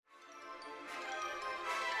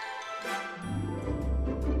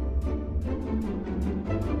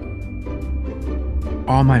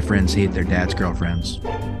All my friends hate their dad's girlfriends.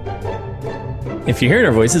 If you're hearing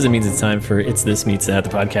our voices, it means it's time for It's This Meets That, the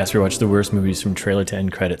podcast where we watch the worst movies from trailer to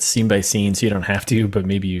end credits, scene by scene, so you don't have to, but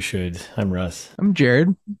maybe you should. I'm Russ. I'm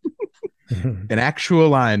Jared. An actual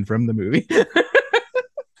line from the movie.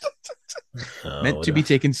 Meant to be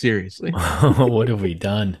taken seriously. What have we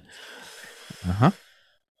done?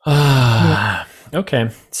 Okay.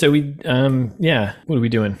 So what are we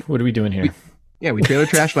doing? What are we doing here? We trailer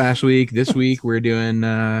trashed last week. This week we're doing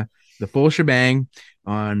the full shebang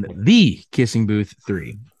on The Kissing Booth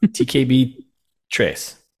 3. TKB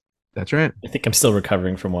Trace. That's right. I think I'm still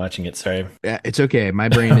recovering from watching it. Sorry. Yeah, it's okay. My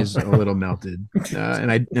brain is a little melted,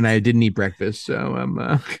 and I didn't eat breakfast, so I'm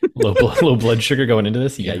low blood sugar going into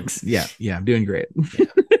this. Yikes. Yeah, I'm doing great. Yeah.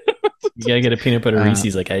 You gotta get a peanut butter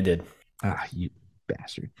Reese's like I did. You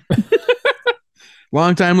bastard.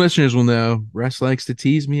 Longtime listeners will know Russ likes to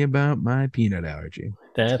tease me about my peanut allergy.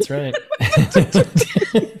 That's right.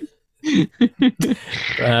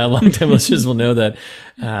 Longtime listeners will know that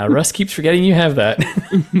Russ keeps forgetting you have that.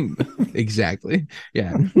 Exactly.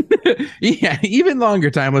 Yeah. Yeah. Even longer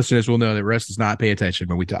time listeners will know that Russ does not pay attention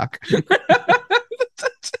when we talk.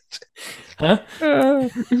 Huh?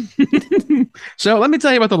 So let me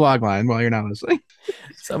tell you about the log line while you're not listening.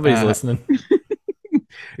 Somebody's listening.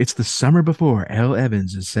 It's the summer before Elle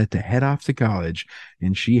Evans is set to head off to college,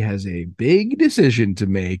 and she has a big decision to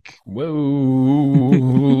make.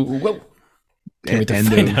 Whoa. Can't wait to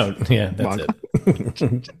find out. Yeah, that's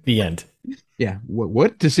it. The end. Yeah.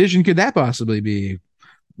 What decision could that possibly be?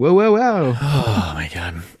 Whoa. Oh, my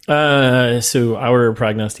God. So our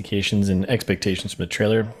prognostications and expectations from the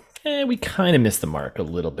trailer, we kind of missed the mark a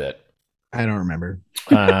little bit. I don't remember.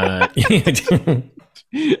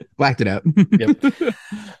 Blacked it out. Yep.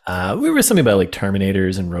 We were something about like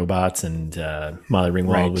Terminators and robots, and Molly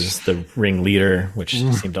Ringwald was the ringleader, which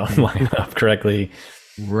seemed to line up correctly.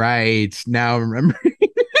 Right. Now I'm remembering.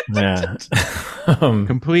 Yeah.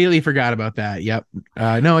 Completely forgot about that. Yep.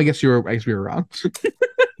 No, I guess we were wrong.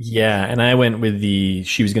 Yeah, and I went with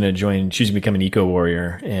she was going to become an eco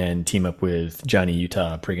warrior and team up with Johnny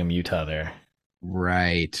Utah, Brigham Utah there.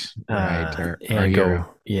 Right. Our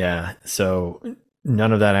hero. Yeah. So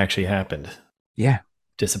none of that actually happened. Yeah.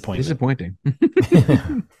 Disappointing.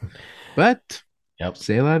 But yep.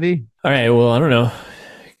 C'est la vie. All right. Well, I don't know.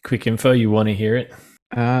 Quick info. You want to hear it?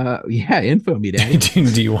 Info me, Daddy.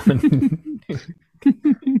 Do you want?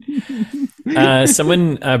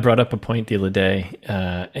 Someone brought up a point the other day,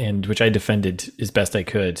 and which I defended as best I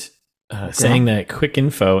could, saying that quick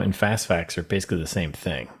info and fast facts are basically the same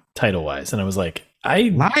thing, title wise. And I was like,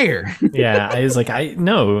 liar. Yeah, I was like, I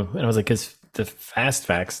know, and I was like, because the fast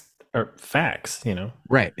facts are facts,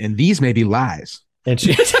 Right, and these may be lies. And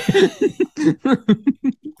she,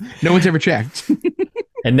 no one's ever checked.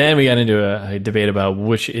 And then we got into a debate about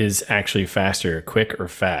which is actually faster, quick or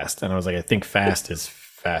fast. And I was like, I think fast is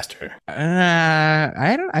faster.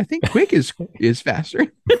 I think quick is faster.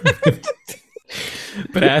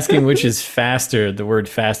 But asking which is faster, the word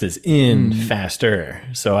fast is in faster.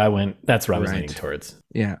 So that's what I was leaning towards.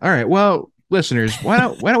 Yeah. All right. Well, listeners, why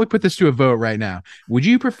don't we put this to a vote right now? Would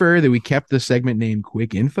you prefer that we kept the segment name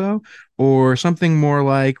Quick Info or something more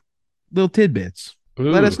like Little Tidbits?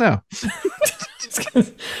 Ooh. Let us know. I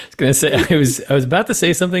was gonna say I was about to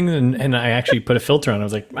say something and I actually put a filter on. I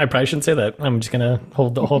was like, I probably shouldn't say that. I'm just gonna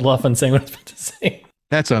hold off on saying what I was about to say.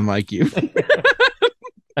 That's unlike you.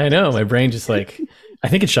 I know, my brain just I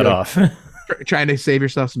think it shut off. Trying to save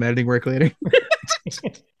yourself some editing work later.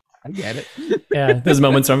 I get it. Yeah, there's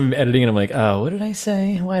moments where I'm editing and I'm like, oh, what did I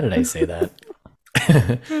say? Why did I say that?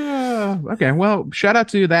 Okay, well, shout out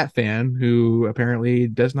to that fan who apparently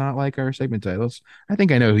does not like our segment titles. I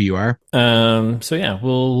think I know who you are. So yeah,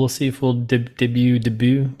 we'll see if we'll debut a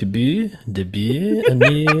new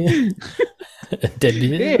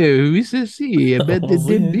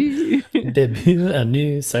debut a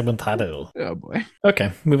new segment title. Oh boy.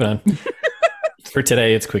 Okay, moving on. For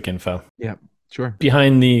today, it's quick info. Yep. Sure.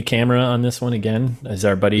 Behind the camera on this one again is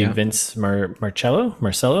our buddy Vince Marcello.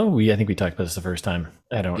 I think we talked about this the first time.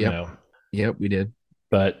 I don't know. Yep, we did.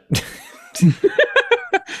 But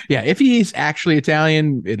yeah, if he's actually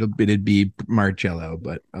Italian, it'd be Marcello,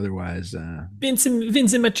 but otherwise Vince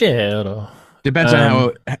Marcello. Depends on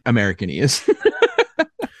how American he is.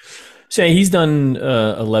 So he's done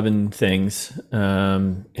 11 things,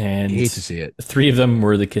 and I hate to see it. 3 of them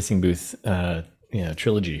were the Kissing Booth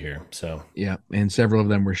trilogy here. So yeah, and several of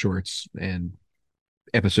them were shorts and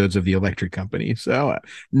episodes of The Electric Company. So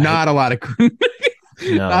not a lot of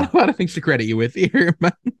No. Not a lot of things to credit you with here.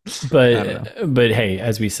 But But hey,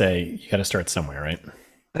 as we say, you got to start somewhere, right?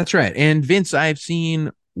 that's right. And Vince, I've seen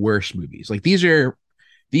worse movies. Like these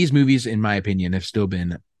movies, in my opinion, have still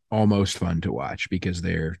been almost fun to watch because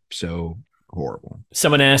they're so horrible.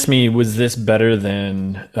 Someone asked me, was this better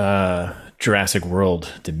than Jurassic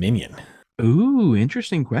World Dominion? Ooh,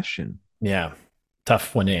 interesting question. Yeah,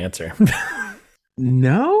 tough one to answer.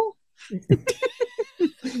 No,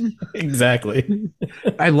 Exactly.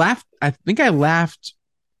 I laughed. I think I laughed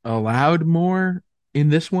aloud more in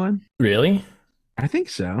this one. Really? I think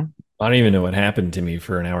so. I don't even know what happened to me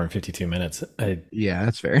for an hour and 52 minutes. Yeah,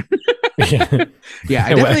 that's fair. Yeah. Yeah,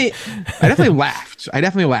 I definitely laughed. I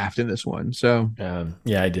definitely laughed in this one. So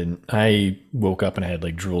Yeah, I didn't. I woke up and I had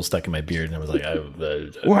like drool stuck in my beard, and I was like,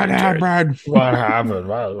 what happened? What happened?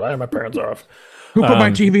 Why are my pants off? Who put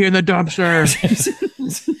my TV in the dumpster?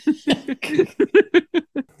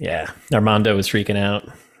 Yeah, Armando was freaking out.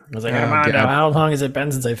 I was like, Oh, Armando, God. how long has it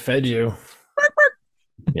been since I fed you?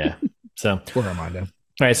 Yeah. So, all Poor Armando.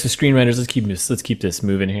 right. So, screenwriters, let's keep this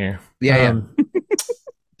moving here. Yeah,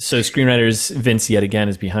 So, screenwriters, Vince yet again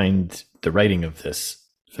is behind the writing of this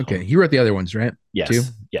film. Okay, he wrote the other ones, right? Yes. Too?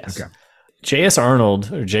 Yes. Okay. J.S.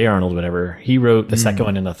 Arnold or J. Arnold, whatever. He wrote the second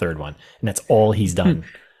one and the third one, and that's all he's done.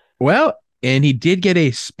 Well, and he did get a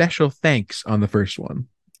special thanks on the first one,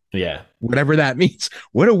 Yeah. whatever that means.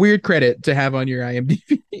 What a weird credit to have on your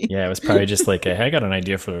IMDb. Yeah. It was probably just like, hey, I got an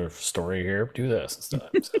idea for a story here. Do this and stuff.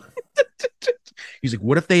 So. He's like,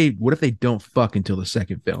 what if they don't fuck until the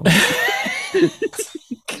second film? It's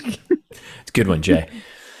a good one, Jay.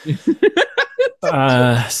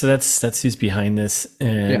 So that's who's behind this,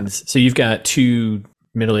 and so you've got two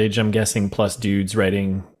middle-aged, I'm guessing, plus dudes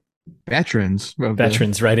writing Veterans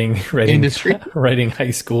writing industry. writing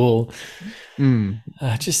high school.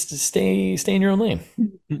 Just stay in your own lane.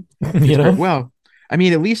 You know. Well, I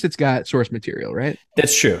mean, at least it's got source material, right?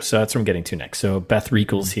 That's true. So that's what I'm getting to next. So Beth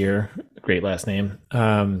Reekles here, great last name.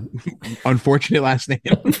 Unfortunate last name.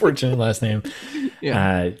 Unfortunate last name.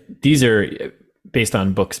 Yeah. These are based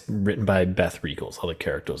on books written by Beth Reekles, all the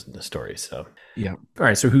characters in the story. So Yeah. all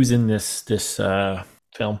right. So who's in this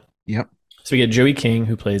film? Yep. So we get Joey King,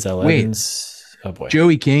 who plays Al Evans. Oh boy,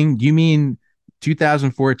 Joey King. You mean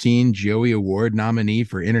 2014 Joey Award nominee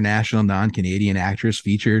for International Non-Canadian Actress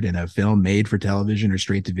featured in a film made for television or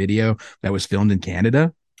straight to video that was filmed in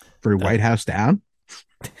Canada for White House Down?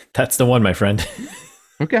 that's the one, my friend.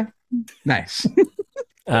 Okay. Nice.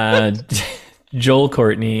 Joel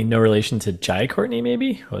Courtney, no relation to Jai Courtney,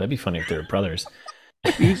 maybe? Oh, that'd be funny if they were brothers.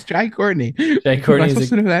 Who's Jai Courtney? Jai Courtney Am I supposed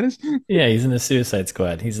to know who that is? Yeah, he's in the Suicide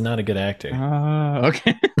Squad. He's not a good actor.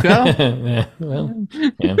 Okay. Well, Yeah, well,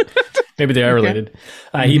 yeah. Maybe they are related.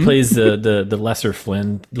 He plays the lesser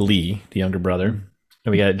Flynn, Lee, the younger brother.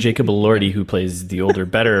 And we got Jacob Elordi, who plays the older,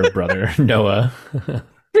 better brother, Noah.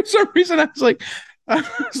 for some reason, I was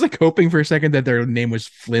like hoping for a second that their name was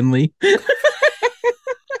Flinley.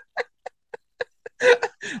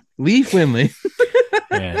 Lee Flinley.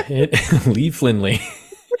 Yeah, Lee Flinley.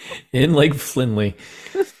 In like Flinley.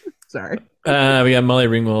 Sorry. We got Molly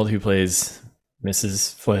Ringwald, who plays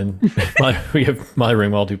Mrs. Flynn. We have Molly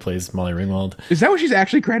Ringwald, who plays Molly Ringwald. Is that what she's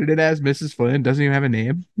actually credited as? Mrs. Flynn doesn't even have a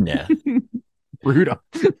name. Yeah. Brutal.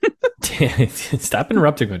 Stop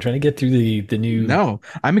interrupting. I'm trying to get through the new. No,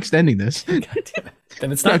 I'm extending this. God damn it.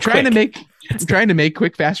 Then it's not I'm trying quick. to make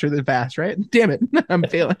quick faster than fast, right? Damn it. I'm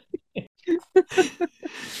failing.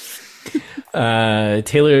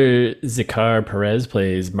 Taylor Zakar Perez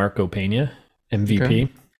plays Marco Pena, MVP. Okay.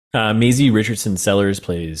 Maisie Richardson Sellers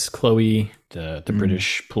plays Chloe, the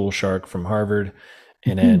British pool shark from Harvard.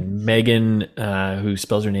 And then Megan, who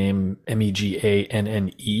spells her name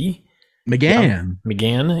Meganne.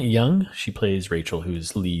 McGann. Young. She plays Rachel,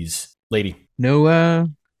 who's Lee's lady. No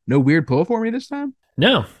weird pull for me this time?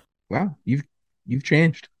 No. Wow, you've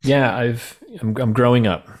changed. Yeah, I'm growing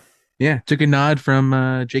up. Yeah, took a nod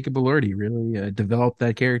from Jacob Elordi. Really developed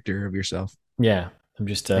that character of yourself. Yeah, I'm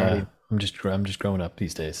just growing up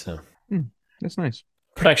these days. So That's nice.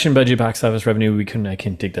 production budget, box office revenue. I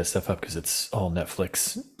can't dig that stuff up because it's all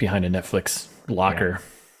Netflix behind a Netflix locker. Yeah.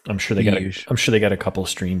 I'm sure they got a couple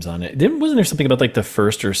streams on it. Wasn't there something about like the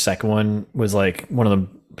first or second one was like one of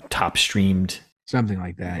the top streamed? Something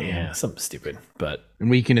like that. Yeah, something stupid. But and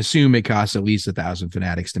we can assume it costs at least 1,000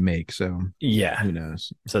 fanatics to make. So yeah, who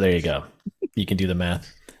knows? So there you go. You can do the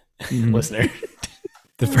math, listener.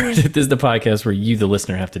 This is the podcast where you, the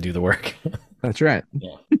listener, have to do the work. That's right.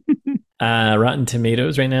 Yeah. Rotten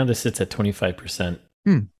Tomatoes right now, this sits at 25%,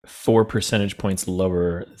 4 percentage points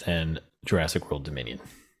lower than Jurassic World Dominion.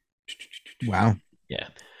 Wow. Yeah.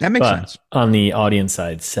 That makes sense. On the audience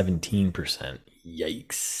side, 17%.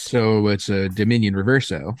 Yikes. So it's a Dominion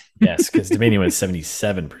Reverso. Yes, because Dominion was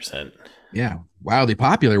 77%. Yeah, wildly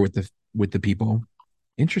popular with the people.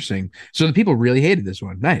 Interesting. So the people really hated this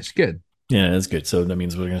one. Nice, good. Yeah, that's good. So that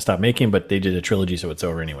means we're going to stop making, but they did a trilogy, so it's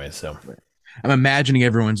over anyway. So I'm imagining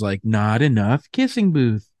everyone's like, not enough kissing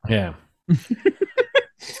booth. yeah.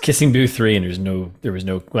 Kissing Booth 3, and there was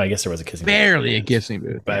no, well, I guess there was a kissing barely booth, a kissing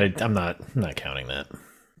booth, but I'm not counting that.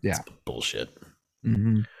 Yeah, it's bullshit.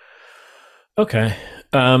 Mm-hmm. Okay.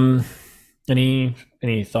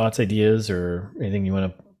 Any thoughts, ideas, or anything you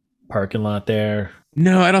want to parking lot there?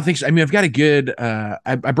 No, I don't think so. I mean, I've got a good.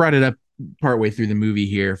 I brought it up partway through the movie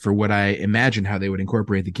here for what I imagine how they would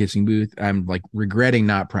incorporate the kissing booth. I'm like regretting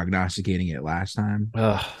not prognosticating it last time.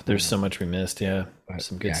 Oh, there's so much we missed. Yeah,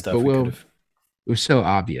 some good stuff. But it was so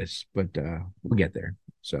obvious, but we'll get there.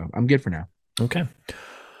 So I'm good for now. Okay.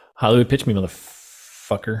 Hollywood pitch me,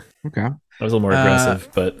 motherfucker. Okay. That was a little more aggressive,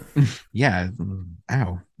 but yeah.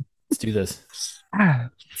 Ow. Let's do this.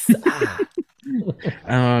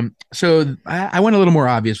 So I went a little more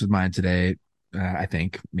obvious with mine today. I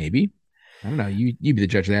think maybe. I don't know. You be the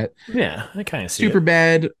judge of that. Yeah, I kind of see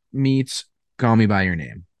Superbad meets Call Me by Your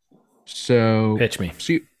Name. So pitch me.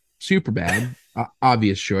 Superbad,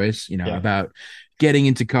 obvious choice. About getting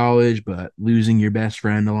into college but losing your best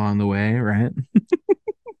friend along the way, right?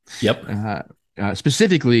 Yep.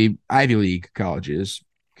 Specifically Ivy League colleges,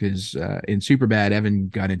 because in Superbad, Evan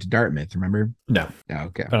got into Dartmouth. Remember? No. Oh,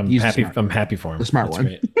 okay. But I'm happy. I'm happy for him. The smart one.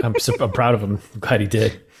 Right. I'm proud of him. I'm glad he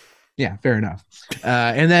did. Yeah, fair enough.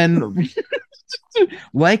 And then,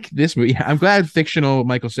 like this movie, I'm glad fictional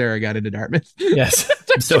Michael Cera got into Dartmouth. Yes,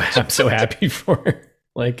 I'm so happy for her.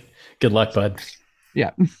 Like, good luck, bud.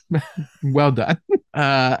 Yeah, well done.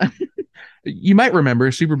 You might remember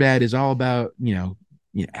Superbad is all about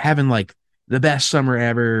having like the best summer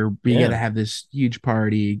ever, being able to have this huge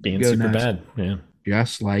party, being super bad. Yeah,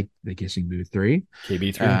 just like the Kissing Booth 3,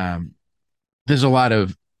 KB3. There's a lot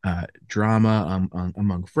of drama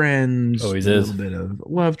among friends. Always a is. little bit of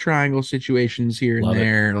love triangle situations here and Love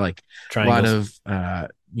there, it. like Triangles. a lot of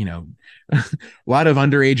a lot of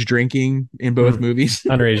underage drinking in both movies.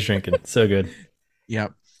 Underage drinking, so good.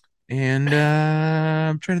 Yep. And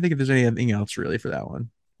I'm trying to think if there's anything else really for that one.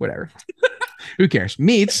 Whatever. Who cares?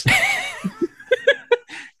 Meets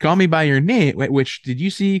Call Me by Your Name. Which did you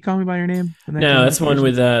see? Call Me by Your Name? No, that's one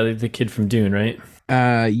with the kid from Dune, right?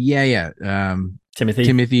 Yeah.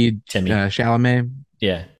 Timothy Chalamet.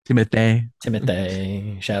 Yeah. Timothy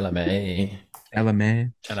Chalamet.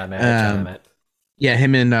 Chalamet. Yeah,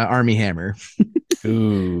 him and Armie Hammer.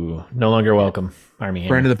 Ooh, no longer welcome. Armie Hammer.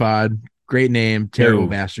 Friend of the pod. Great name. Terrible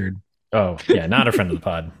bastard. Oh, yeah, not a friend of the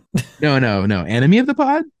pod. No. Enemy of the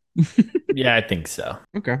pod? Yeah, I think so.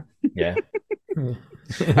 Okay. Yeah. I was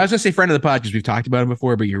going to say friend of the pod because we've talked about him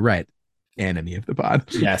before, but you're right. Enemy of the pod.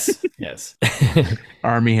 Yes.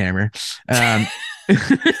 Armie Hammer.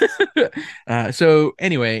 So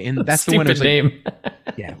anyway, and that's stupid the one I was name.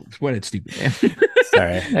 Yeah, what a stupid name.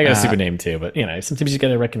 Sorry, I got a stupid name too, but sometimes you got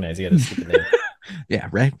to recognize you got a stupid name. Yeah,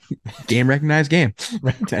 right. Game recognized game,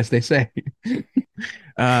 as they say.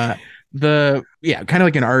 Kind of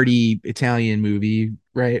like an arty Italian movie,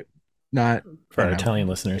 right? Not for our Italian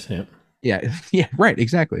listeners. Yeah, right,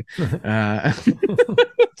 exactly.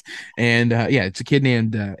 And it's a kid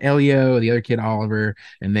named Elio, the other kid Oliver,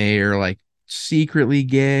 and they are like secretly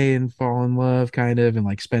gay and fall in love, kind of, and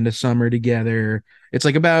like spend a summer together. It's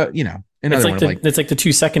like about it's like the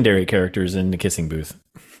two secondary characters in the Kissing Booth.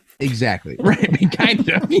 Exactly. Right. I mean, kind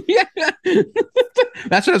of. Yeah.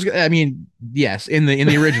 That's what I mean, yes, in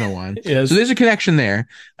the original one. Yes. So there's a connection there.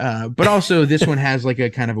 But also this one has like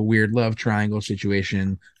a kind of a weird love triangle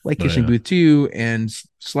situation, like Kissing Booth 2 and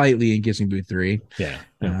slightly in Kissing Booth 3. Yeah.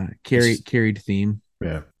 Carried theme.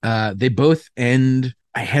 Yeah. They both end,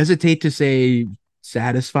 I hesitate to say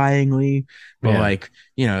satisfyingly, but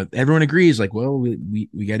everyone agrees, like, well, we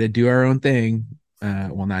got to do our own thing.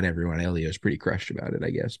 Well, not everyone. Elio's pretty crushed about it, I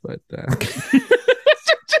guess, but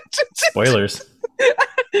spoilers.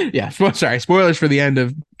 Yeah, sorry, spoilers for the end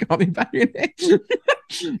of Call Me by Your Name.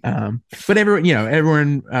 But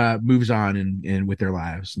everyone moves on and with their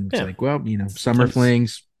lives, and it's like, well, summer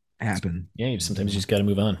flings happen. Yeah, sometimes you just got to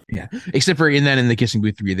move on. Yeah, except for in the Kissing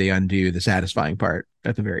Booth 3, they undo the satisfying part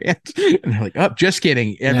at the very end, and they're like, oh, just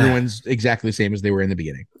kidding, everyone's exactly the same as they were in the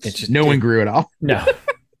beginning. It's just no one grew at all. No.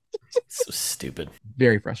 So stupid.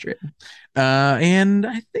 Very frustrating. And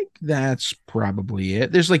I think that's probably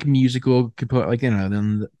it. There's like musical, like,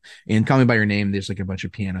 then in Call Me by Your Name, there's like a bunch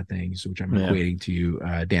of piano things, which I'm equating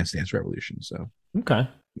to Dance Dance Revolution. So okay,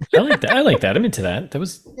 I like that. I'm into that. That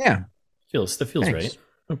was that feels Thanks.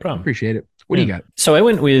 Right. No problem. Appreciate it. What do you got? So I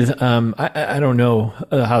went with I don't know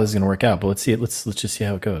how this is going to work out, but let's see it. Let's just see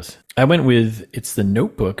how it goes. I went with it's The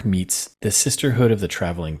Notebook meets The Sisterhood of the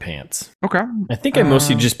Traveling Pants. Okay. I think I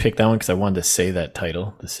mostly just picked that one because I wanted to say that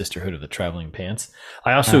title, The Sisterhood of the Traveling Pants.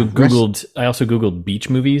 I also Googled beach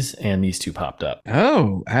movies, and these two popped up.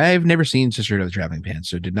 Oh, I've never seen Sisterhood of the Traveling Pants,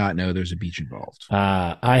 so did not know there's a beach involved.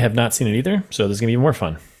 I have not seen it either, so this is gonna be more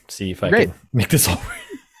fun. See if I can make this all.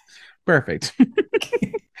 Perfect.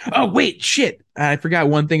 Oh wait, shit! I forgot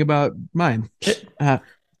one thing about mine.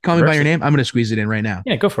 Call Me by Your Name. I'm gonna squeeze it in right now.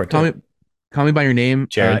 Yeah, go for it. Call Me by Your Name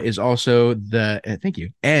Jared. is also the thank you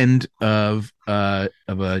end of a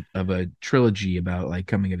trilogy about like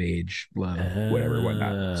coming of age, love, whatever,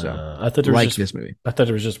 whatnot. So I thought it was like just, this movie. I thought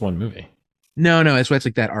it was just one movie. No, that's why it's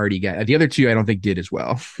like that arty guy. The other two I don't think did as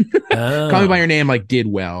well. Call Me by Your Name like did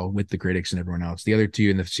well with the critics and everyone else. The other two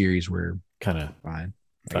in the series were kind of fine.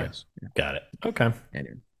 I guess. Yeah. Got it. Okay.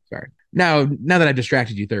 Anyway, sorry. Now that I've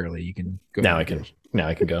distracted you thoroughly, you can go. Now I can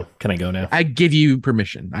go. Can I go now? I give you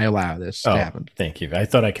permission. I allow this to happen. Thank you. I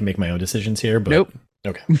thought I could make my own decisions here, but nope.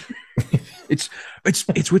 Okay. It's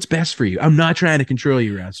what's best for you. I'm not trying to control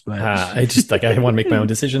you, Russ, but I just I want to make my own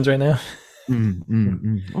decisions right now.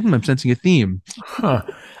 I'm sensing a theme. Huh.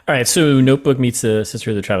 All right. So Notebook meets The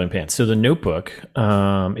Sister of the Traveling Pants. So The Notebook,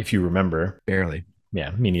 if you remember, barely.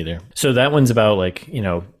 Yeah, me neither. So that one's about like,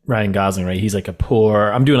 Ryan Gosling, right? He's like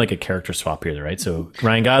I'm doing like a character swap here, right? So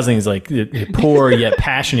Ryan Gosling is like a poor yet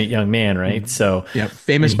passionate young man, right? So yeah,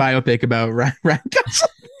 famous biopic about Ryan Gosling,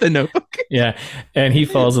 The Notebook. Yeah, and he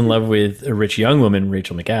falls in love with a rich young woman,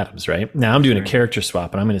 Rachel McAdams, right? Now I'm doing a character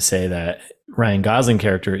swap, and I'm going to say that Ryan Gosling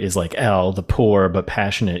character is like Elle, the poor but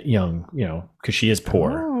passionate young, because she is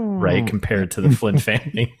poor. Right, compared to the Flynn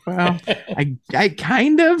family. Well, I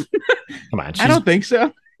kind of. Come on, I don't think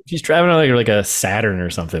so. She's driving like a Saturn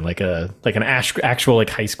or something, like an actual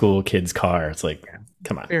like high school kid's car. It's like,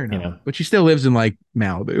 come on, fair enough. But she still lives in like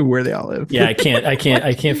Malibu, where they all live. Yeah, I can't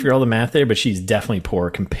figure all the math there. But she's definitely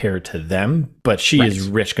poor compared to them. But she is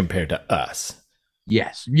rich compared to us.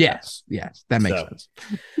 Yes, that makes sense.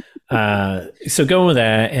 So going with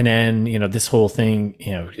that, and then this whole thing,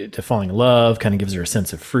 to falling in love, kind of gives her a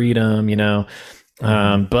sense of freedom,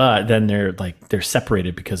 but then they're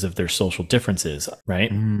separated because of their social differences, right?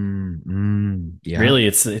 Yeah. Really,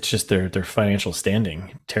 it's just their financial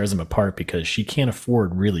standing tears them apart because she can't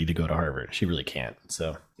afford really to go to Harvard. She really can't.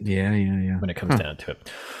 So yeah. When it comes down to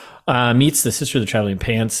it, meets The Sister of the Traveling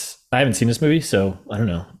Pants. I haven't seen this movie, so I don't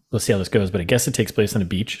know. Let's see how this goes. But I guess it takes place on a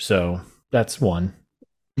beach, so that's one.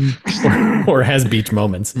 or has beach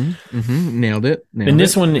moments. Nailed it. And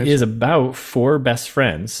this one is about four best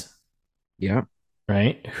friends. Yeah.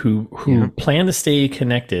 Right. Who plan to stay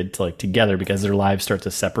connected together because their lives start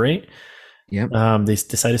to separate. Yeah. They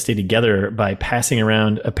decide to stay together by passing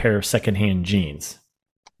around a pair of secondhand jeans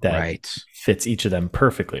that fits each of them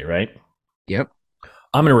perfectly. Right. Yep.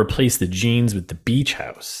 I'm going to replace the jeans with the beach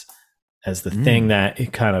house as the thing that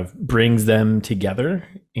it kind of brings them together,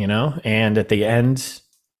 and at the end,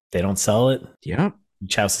 they don't sell it. Yep.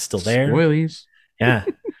 Beach house is still there. Spoilies. Yeah.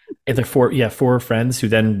 And they're four friends who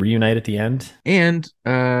then reunite at the end. And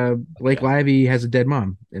Blake Lively has a dead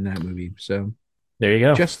mom in that movie. So there you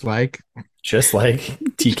go. Just like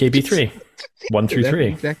TKB3, 1 through 3.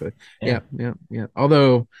 Exactly. Yeah.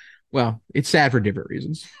 Although, well, it's sad for different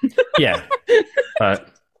reasons. Yeah. But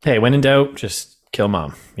hey, when in doubt, just kill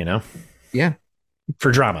mom, Yeah.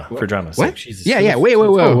 For drama. What? Jesus. Yeah. Wait.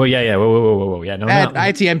 Whoa. Yeah. Whoa. Yeah. No.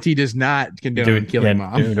 ITMT does not condone killing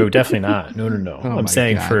mom. No, definitely not. No. Oh, I'm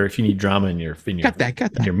saying God. for if you need drama in your cut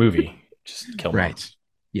that. In your movie, just kill mom. Right.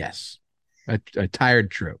 Yes. A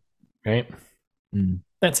tired trope. Right.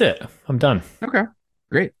 That's it. I'm done. Okay.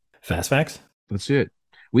 Great. Fast facts. Let's do it.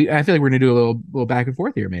 I feel like we're gonna do a little back and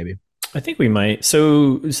forth here, maybe. I think we might.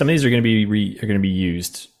 So some of these are going to be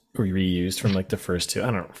used or reused from the first two.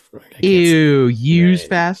 I don't know. Use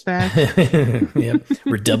fast facts. Yep.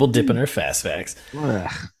 We're double dipping our fast facts.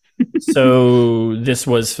 So this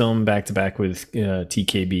was filmed back to back with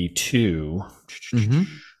TKB 2 in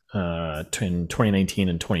 2019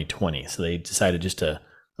 and 2020. So they decided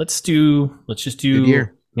let's just do let's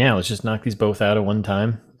just knock these both out at one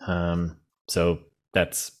time. So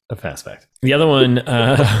that's a fast fact. The other one,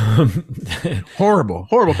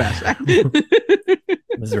 horrible fast fact.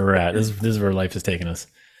 This is where we're at. This is where life has taken us.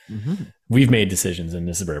 We've made decisions, and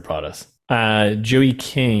this is where it brought us. Joey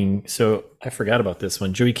King. So I forgot about this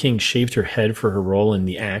one. Joey King shaved her head for her role in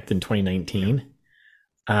The Act in 2019.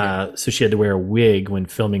 So she had to wear a wig when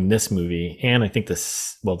filming this movie, and I think the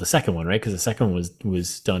second one, right? Because the second one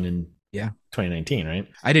was done in 2019, right?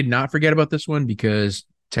 I did not forget about this one because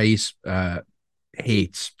Thais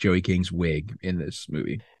hates Joey King's wig in this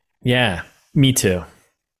movie. Yeah, me too.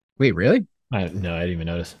 Wait, really? No, I didn't even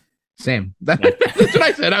notice. Same. Yeah. That's what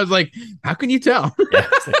I said. I was like, how can you tell? Yeah,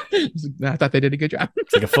 I thought they did a good job.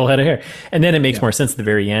 it's like a full head of hair. And then it makes more sense at the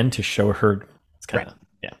very end to show her. It's kind of,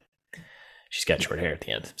 yeah. She's got short hair at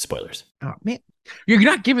the end. Spoilers. Oh, man. You're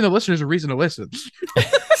not giving the listeners a reason to listen.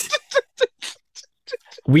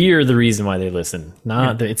 We are the reason why they listen.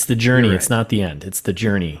 It's the journey. Right. It's not the end. It's the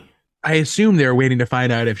journey. I assume they were waiting to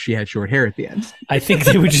find out if she had short hair at the end. I think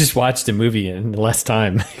they would just watch the movie in less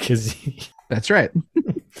time because that's right.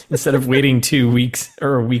 Instead of waiting 2 weeks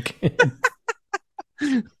or a week.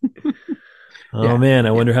 Man,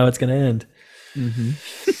 I wonder how it's going to end. Mm-hmm.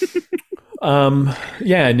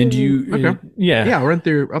 Yeah, and did you? Okay. Yeah. I'll run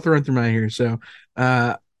through mine here. So,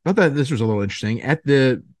 I thought this was a little interesting. At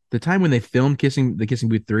the time when they filmed The Kissing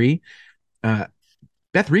Booth 3, Beth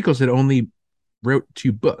Reekles had only wrote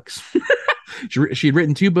 2 books. she had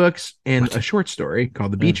written 2 books and a short story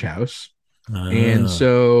called The Beach House. And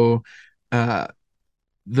so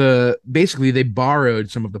basically they borrowed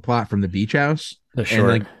some of the plot from The Beach House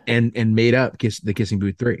and made up The Kissing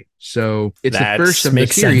Booth 3. So it's the first of the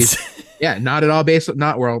series. Yeah, not at all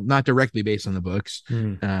not directly based on the books.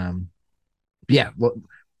 Yeah, well,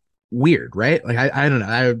 weird, right? Like I don't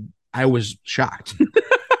know. I was shocked.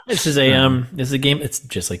 This is a game. It's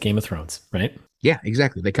just like Game of Thrones, right? Yeah,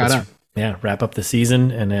 exactly. They caught up. Yeah, wrap up the season,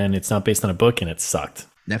 and then it's not based on a book, and it sucked.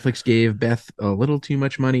 Netflix gave Beth a little too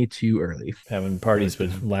much money too early. Having parties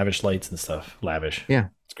with lavish lights and stuff. Lavish. Yeah.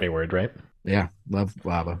 It's a great word, right? Yeah. Love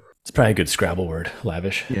lava. It's probably a good Scrabble word.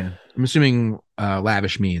 Lavish. Yeah. I'm assuming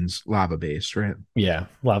lavish means lava based, right? Yeah.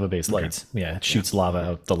 Lava based lights. Yeah. It shoots lava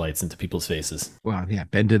out the lights into people's faces. Wow. Yeah.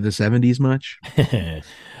 Been to the 70s much?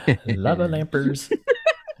 Lava lampers. All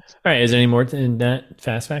right. Is there any more in that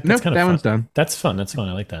fast fact? No, that one's done. That's fun. That's fun.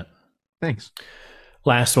 I like that. Thanks.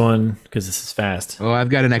 Last one, because this is fast. Oh, I've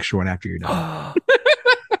got an extra one after you're done. I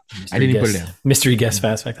didn't even put it in. Mystery guest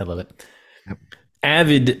fast fact. I love it. Yep.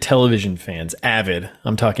 Avid television fans. Avid.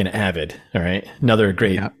 I'm talking avid. All right. Another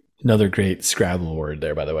great Scrabble word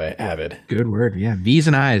there, by the way. Avid. Good word. Yeah. V's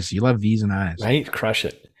and I's. You love V's and I's. Right? Crush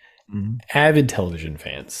it. Mm-hmm. Avid television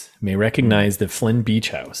fans may recognize the Flynn Beach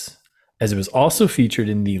House, as it was also featured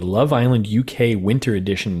in the Love Island UK Winter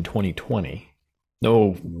Edition in 2020.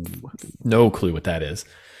 No clue what that is.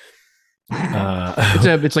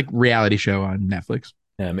 It's like reality show on Netflix.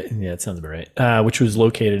 Yeah, it sounds about right. Which was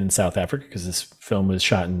located in South Africa, because this film was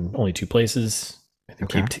shot in only 2 places. I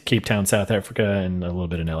think Cape Town, South Africa, and a little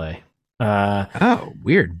bit in LA. Oh,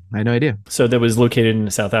 weird. I had no idea. So that was located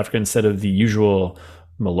in South Africa instead of the usual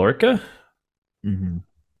Mallorca. Mm-hmm.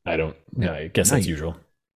 I guess that's usual.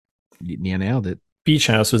 You nailed it. Beach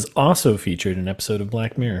House was also featured in an episode of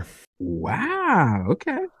Black Mirror. Wow.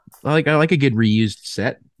 Okay. I like a good reused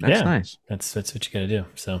set. That's nice. That's what you got to do.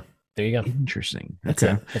 So there you go. Interesting. That's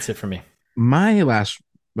it. That's it for me. My last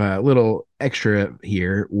little extra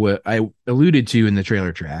here, what I alluded to in the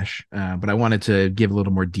trailer trash, but I wanted to give a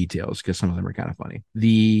little more details because some of them are kind of funny.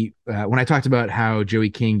 When I talked about how Joey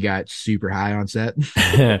King got super high on set.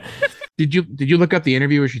 Did you look up the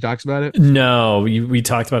interview where she talks about it? No, we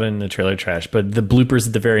talked about it in the trailer trash, but the bloopers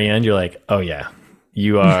at the very end, you're like, oh yeah,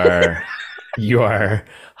 you are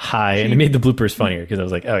high, and it made the bloopers funnier because I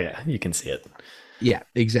was like, oh yeah, you can see it. Yeah,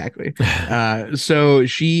 exactly. So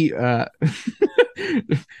she,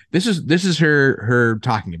 this is her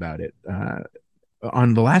talking about it.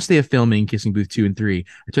 On the last day of filming Kissing Booth 2 and 3,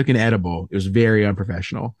 I took an edible. It was very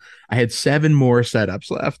unprofessional. I had 7 more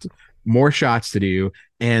setups left, more shots to do,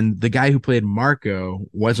 and the guy who played Marco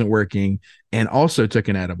wasn't working and also took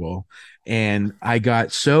an edible. And I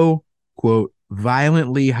got so, quote,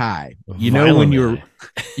 violently high. You know when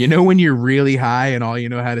you're really high and all you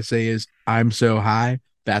know how to say is I'm so high?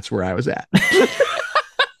 That's where I was at.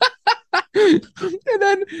 And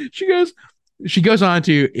then she goes on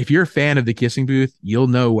to, if you're a fan of The Kissing Booth, you'll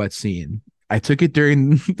know what scene. I took it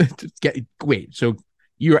during so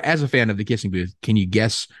you're, as a fan of The Kissing Booth, can you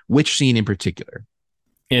guess which scene in particular?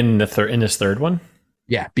 In this third one?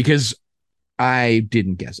 Yeah, because I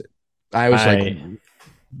didn't guess it. I was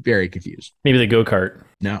very confused. Maybe the go-kart.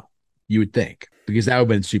 No, you would think, because that would have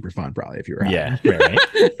been super fun probably if you were high. Yeah, right.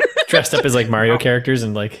 Dressed up as like Mario characters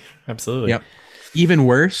and like, absolutely. Yep. Even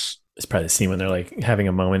worse. It's probably the scene when they're like having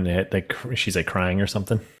a moment and like she's like crying or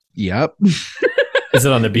something. Yep. Is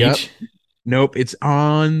it on the beach? Yep. Nope. It's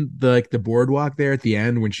on the boardwalk there at the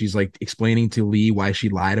end when she's like explaining to Lee why she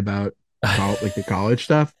lied about like the college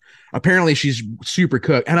stuff. Apparently she's super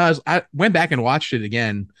cooked. And I went back and watched it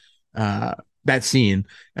again, that scene,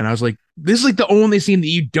 and I was like, this is like the only scene that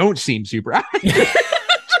you don't seem super high.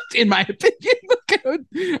 in my opinion.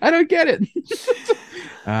 I don't get it.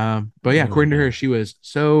 But yeah, according to her, she was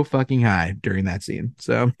so fucking high during that scene.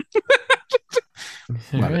 So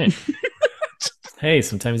love it. Hey,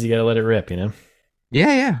 sometimes you gotta let it rip, you know?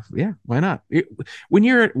 Yeah. Why not? When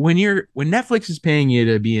Netflix is paying you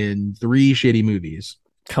to be in 3 shitty movies.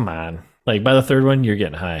 Come on. Like by the third one, you're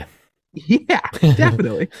getting high. Yeah,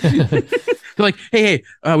 definitely. They're like, hey,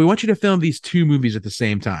 we want you to film these 2 movies at the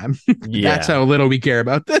same time. Yeah. That's how little we care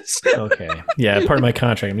about this. Okay. Yeah, part of my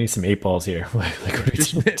contract. I need some 8 balls here.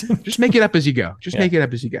 Just make it up as you go. Make it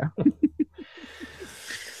up as you go.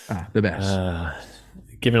 The best.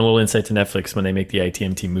 Giving a little insight to Netflix when they make the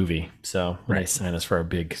ITMT movie. So when they Right. sign us for our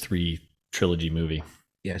big 3 trilogy movie.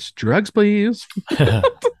 Yes, drugs, please.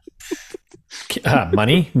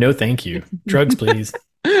 Money? No, thank you. Drugs, please.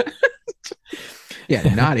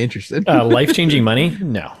 Yeah, not interested. Life-changing money?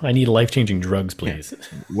 No, I need life-changing drugs, please.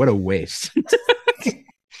 What a waste.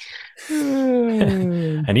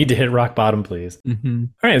 I need to hit rock bottom, please. Mm-hmm.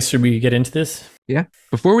 All right, should we get into this? Yeah.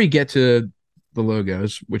 Before we get to the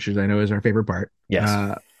logos, which is I know is our favorite part.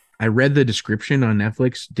 Yes. I read the description on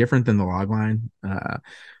Netflix, different than the logline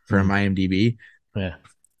from IMDb. Yeah.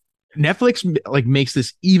 Netflix like makes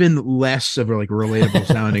this even less of a like relatable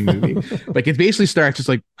sounding movie. Like it basically starts just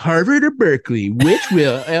like Harvard or Berkeley, which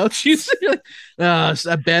will I'll choose. Like,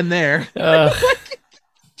 I've been there.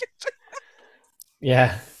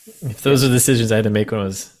 Yeah. If those are the decisions I had to make when I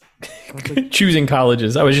was choosing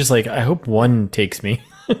colleges, I was just like, I hope one takes me.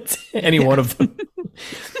 Any one of them.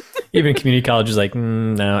 Even community college is like,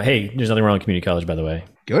 no. Hey, there's nothing wrong with community college, by the way.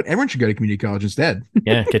 Everyone should go to community college instead.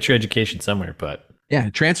 Yeah, get your education somewhere, but yeah,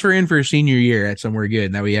 transfer in for a senior year at somewhere good.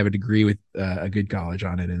 And that way you have a degree with a good college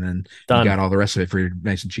on it, and then you got all the rest of it for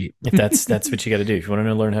nice and cheap. If that's what you got to do. If you want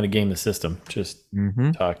to learn how to game the system, just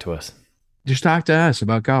talk to us. Just talk to us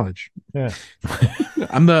about college. Yeah,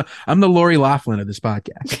 I'm the Lori Loughlin of this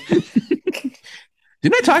podcast.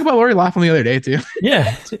 Didn't I talk about Lori Loughlin the other day too?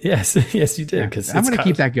 Yeah, yes, you did. Because I'm going to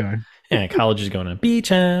keep that going. Yeah, college is going on beach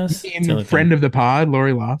house. Friend of the pod,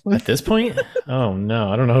 Lori Loughlin. At this point, oh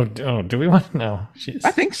no, I don't know. Oh, do we want? No,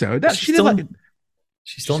 I think so. She's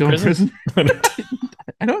still in prison.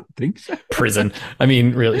 I don't think so. Prison. I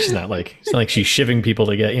mean, really, she's not like she's shivving people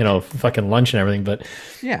to get fucking lunch and everything. But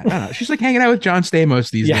yeah, no. She's like hanging out with John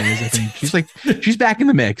Stamos these days. I think she's back in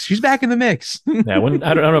the mix. She's back in the mix. Yeah,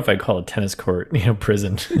 I don't know if I'd call it tennis court,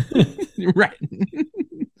 prison. Right.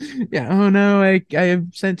 Yeah. Oh no, I have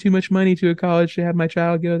sent too much money to a college to have my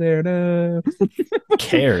child go there. No.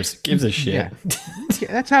 Cares? Gives a shit. Yeah.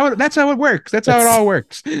 That's how it works. That's how it all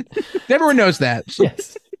works. Everyone knows that. So.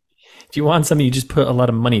 Yes. If you want something, you just put a lot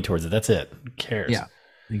of money towards it. That's it. Who cares? Yeah.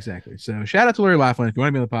 Exactly. So shout out to Lori Loughlin. If you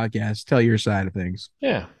want to be on the podcast, tell your side of things.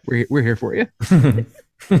 Yeah. We're here for you.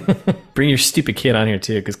 Bring your stupid kid on here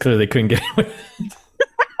too, because clearly they couldn't get it.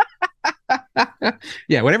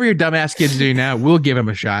 Yeah, whatever your dumbass kids do now, we'll give him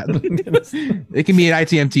a shot. It can be an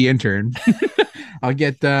ITMT intern. I'll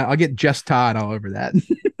get Just Todd all over that.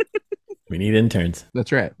 We need interns.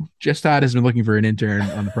 That's right. Just Todd has been looking for an intern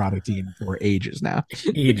on the product team for ages now.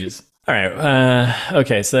 Ages. All right.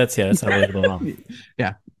 Okay. So that's not relatable at all.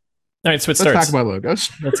 Yeah. All right. So Let's talk about logos.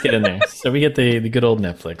 Let's get in there. So we get the good old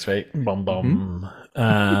Netflix, right? Boom, boom.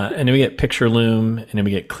 And then we get Picture Loom, and then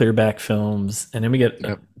we get Clearback Films, and then we get.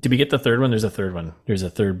 Did we get the third one? There's a third one. There's a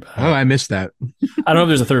third. I missed that. I don't know if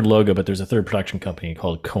there's a third logo, but there's a third production company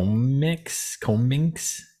called Cominx.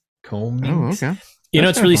 Oh, okay.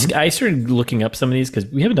 It's really. I started looking up some of these because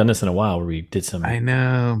we haven't done this in a while. Where we did some. I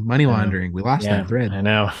know money laundering. We lost that thread. I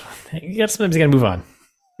know. Sometimes you got to move on.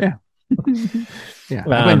 Yeah. Yeah.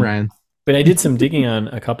 I blame Ryan. But I did some digging on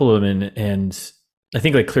a couple of them, and I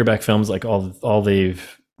think like Clearback Films, like all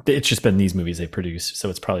it's just been these movies they produce. So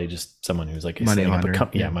it's probably just someone who's like money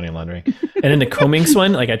laundering. Money laundering. And then the Cominx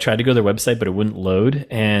one, like I tried to go to their website, but it wouldn't load.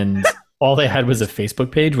 And all they had was a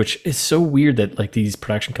Facebook page, which is so weird that like these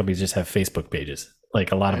production companies just have Facebook pages.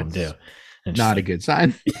 Like a lot of them do. And not a good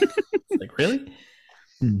sign. Like, really?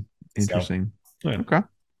 Interesting. So, yeah. Okay.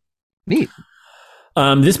 Neat.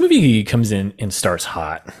 This movie comes in and starts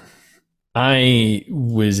hot. I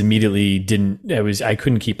was immediately I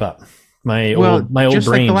couldn't keep up. My old brain. Like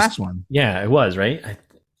the last one. Yeah, it was, right?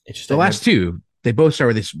 The last two, they both start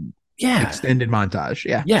with this yeah. extended montage.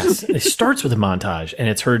 Yeah. Yes. It starts with a montage and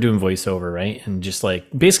it's her doing voiceover, right? And just like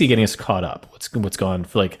basically getting us caught up. What's gone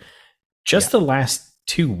for like just the last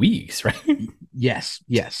 2 weeks, right? Yes.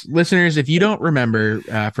 Listeners, if you don't remember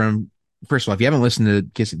first of all, if you haven't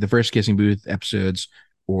listened to the first Kissing Booth episodes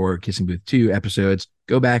or Kissing Booth 2 episodes,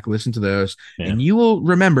 go back, listen to those, and you will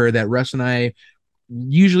remember that Russ and I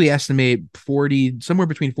usually estimate 40, somewhere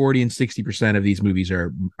between 40 and 60% of these movies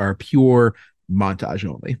are pure montage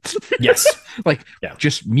only. Yes. Like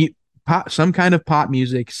just pop, some kind of pop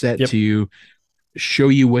music set to show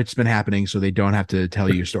you what's been happening so they don't have to tell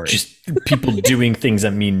you your story. Just people doing things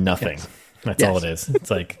that mean nothing. That's all it is. It's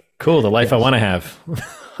like, cool, the life I want to have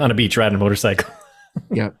on a beach riding a motorcycle.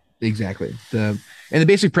 Yep, exactly. And the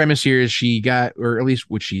basic premise here is she got, or at least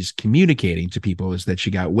what she's communicating to people, is that she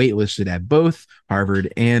got waitlisted at both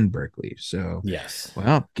Harvard and Berkeley. So, yes.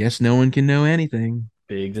 Well, guess no one can know anything.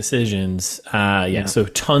 Big decisions. So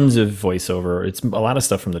tons of voiceover. It's a lot of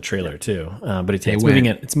stuff from the trailer too. But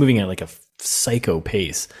it's moving at like a psycho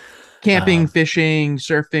pace. Camping, fishing,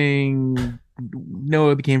 surfing.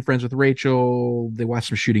 Noah became friends with Rachel. They watched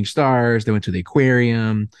some shooting stars. They went to the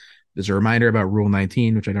aquarium. There's a reminder about Rule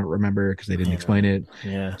 19, which I don't remember because they didn't explain it.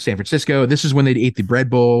 Yeah. San Francisco. This is when they ate the bread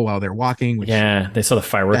bowl while they're walking. They saw the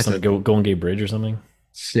fireworks on the Golden Gate Bridge or something.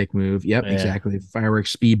 Sick move. Yep, exactly.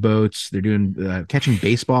 Fireworks, speedboats. They're doing catching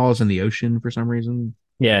baseballs in the ocean for some reason.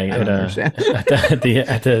 Yeah, at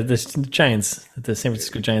the Giants, at the San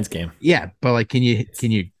Francisco Giants game. Yeah, but like, do you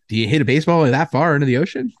hit a baseball that far into the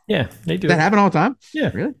ocean? Yeah, they do. Does that happen all the time?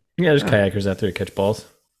 Yeah, really. Yeah, there's kayakers out there to catch balls.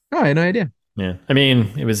 Oh, I had no idea. Yeah, I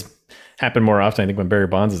mean, it happened more often, I think, when Barry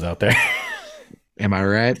Bonds is out there. Am I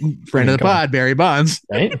right? Friend of the pod, Barry Bonds.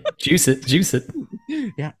 Right? Juice it.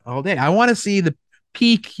 Yeah, all day. I want to see the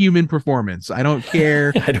peak human performance. I don't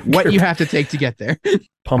care what you have to take to get there.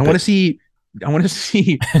 I want to see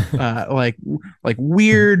like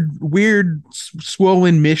weird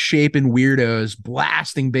swollen misshapen weirdos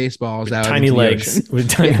blasting baseballs with out tiny into legs the ocean. with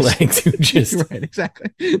tiny legs who just right,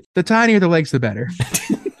 exactly. The tinier the legs, the better.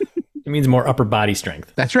 It means more upper body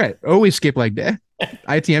strength. That's right. Always skip leg day.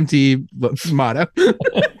 ITMT motto.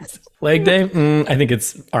 Leg day? I think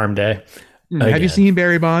it's arm day. Have you seen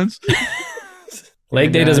Barry Bonds?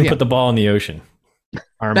 Leg day doesn't put the ball in the ocean.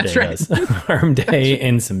 Arm That's day right. does. Arm day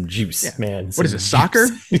and some juice, man. What is it, soccer?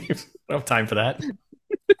 I don't have time for that.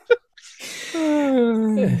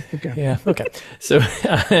 Okay. Yeah. Okay. So,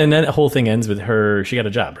 and then the whole thing ends with her. She got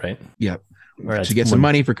a job, right? Yep. She gets some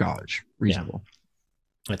money for college. Reasonable. Yeah.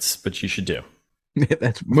 That's what you should do.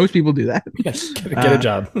 That's most people do that. Yes. Get a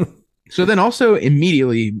job. So then also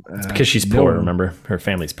immediately it's because she's poor. Remember, her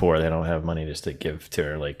family's poor. They don't have money just to give to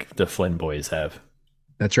her like the Flynn boys have.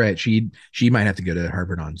 That's right. She might have to go to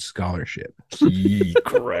Harvard on scholarship.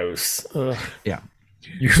 Gross. Ugh. Yeah.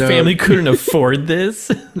 Your family couldn't afford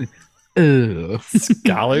this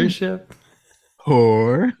scholarship.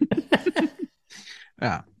 Whore.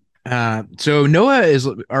 So Noah is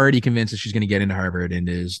already convinced that she's going to get into Harvard and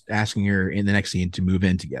is asking her in the next scene to move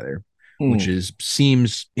in together, which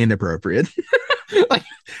seems inappropriate. Like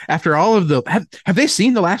after all of the have they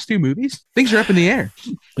seen the last two movies? Things are up in the air.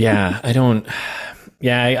 Yeah, I don't.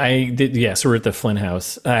 Yeah, I did. Yeah, so we're at the Flynn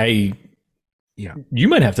house. You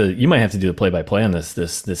might have to do the play-by-play on this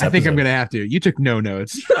episode. I think I'm gonna have to. You took no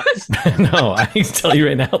notes. No, I can tell you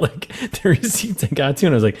right now, like the receipts I got to,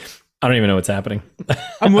 and I was like, I don't even know what's happening.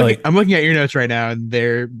 I'm looking at your notes right now, and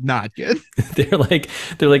they're not good. They're like,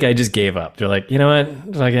 I just gave up. They're like, you know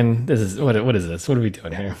what? Fucking, this is what is this? What are we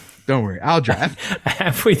doing here? Don't worry, I'll drive.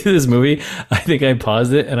 Halfway through this movie, I think I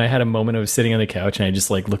paused it, and I had a moment of sitting on the couch, and I just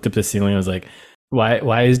like looked up the ceiling. And I was like,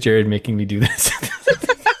 why is Jared making me do this?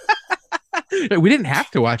 We didn't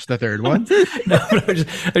have to watch the third one. No, but I was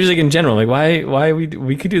just like in general, like why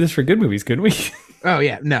we could do this for good movies, couldn't we? Oh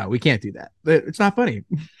yeah, no, we can't do that. It's not funny.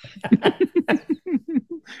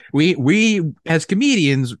 we as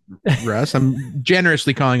comedians, Russ, I'm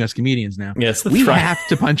generously calling us comedians now. Yes, we have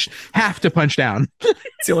to punch down.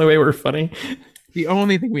 It's the only way we're funny. The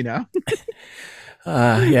only thing we know.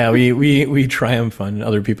 Yeah, we triumph on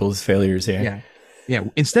other people's failures here. Yeah.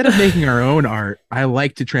 Instead of making our own art, I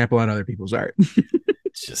like to trample on other people's art.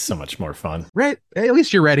 It's just so much more fun. Right? At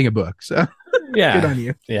least you're writing a book, so yeah, good on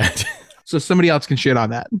you. Yeah. So somebody else can shit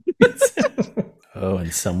on that. Oh,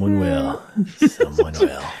 and someone will. Someone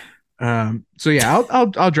will. So yeah,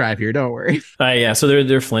 I'll drive here. Don't worry. Yeah. So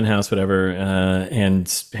they're Flynn house, whatever,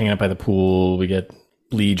 and hanging out by the pool. We get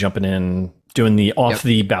Lee jumping in, doing the off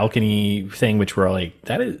the balcony thing, which we're all like,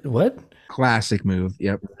 that is what? Classic move.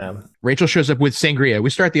 Yep. Rachel shows up with sangria. We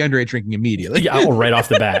start the underage drinking immediately. Yeah, right off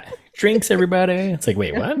the bat. Drinks, everybody. It's like,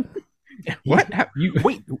 wait, what? What?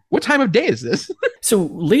 Wait, what time of day is this? So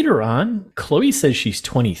later on, Chloe says she's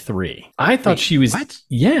 23. I thought she was. What?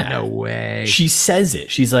 Yeah. No way. She says it.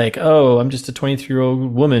 She's like, oh, I'm just a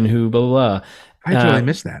 23-year-old woman who blah, blah, blah. I totally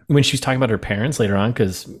missed that. When she was talking about her parents later on,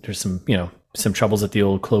 because there's some troubles at the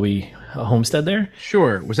old Chloe homestead there.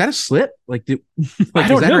 Sure. Was that a slip? Like, I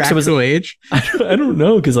don't know. Her actual age? I don't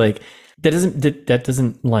know. Because like that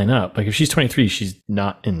doesn't line up. Like if she's 23, she's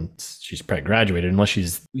probably graduated unless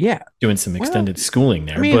she's doing some extended schooling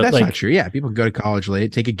there. I mean, but that's like, not true. Yeah, people go to college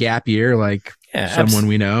late, take a gap year, like someone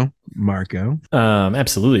we know, Marco.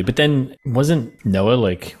 Absolutely. But then wasn't Noah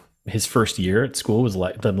like his first year at school was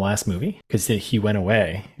like the last movie because he went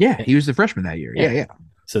away? Yeah, he was the freshman that year. Yeah.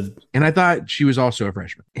 So, and I thought she was also a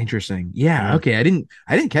freshman. Interesting. Yeah. Okay. I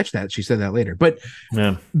didn't catch that. She said that later, but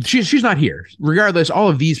she's not here. Regardless, all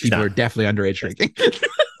of these people are definitely underage drinking.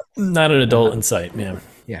 Not an adult in sight, man.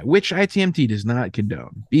 Yeah, which ITMT does not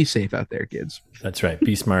condone. Be safe out there, kids. That's right.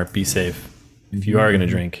 Be smart. Be safe. If you are going to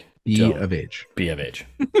drink, be of age. Be of age.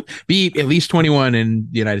 Be at least 21 in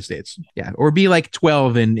the United States. Yeah, or be like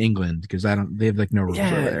 12 in England because they have like no rules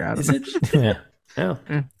over there. I don't know. Yeah.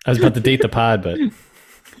 I was about to date the pod, but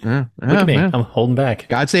look at me. I'm holding back.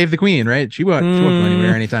 God save the queen, right? She won't go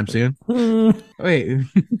anywhere anytime soon. Wait.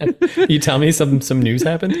 You tell me some news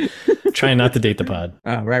happened? Trying not to date the pod.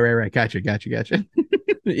 Oh, right. Gotcha.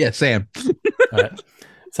 Yeah, Sam.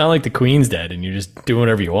 Sound like the queen's dead and you're just doing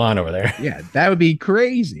whatever you want over there. Yeah, that would be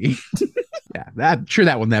crazy. Yeah, I'm sure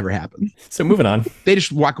that will never happen. So moving on. They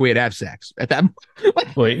just walk away to have sex at that.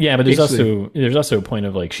 Well, yeah, but there's also a point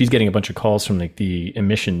of like she's getting a bunch of calls from like the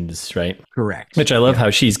emissions, right? Correct. Which I love how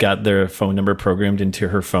she's got their phone number programmed into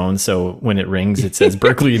her phone, so when it rings, it says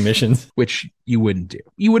Berkeley emissions. Which you wouldn't do.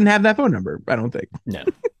 You wouldn't have that phone number, I don't think. No.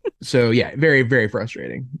 So yeah, very, very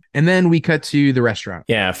frustrating. And then we cut to the restaurant.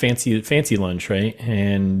 Yeah, fancy lunch, right?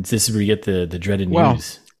 And this is where you get the dreaded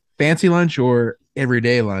news. Fancy lunch or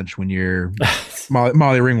everyday lunch when you're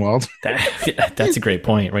Molly Ringwald. That's a great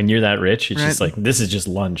point. When you're that rich, it's just like this is just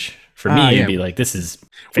lunch. For me, it'd be like this is fancy.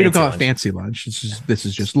 We don't call lunch. it fancy lunch. This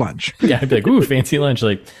is just lunch. Yeah, I'd be like, ooh, fancy lunch.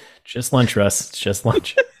 Like just lunch, Russ. It's just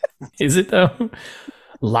lunch. Is it though?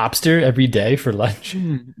 Lobster every day for lunch.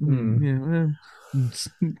 Yeah.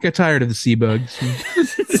 Get tired of the sea bugs.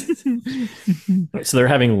 So they're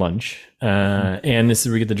having lunch, and this is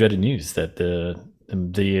where we get the dreaded news that the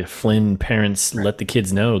Flynn parents let the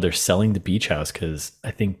kids know they're selling the beach house because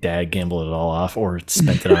I think Dad gambled it all off or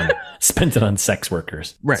spent it on sex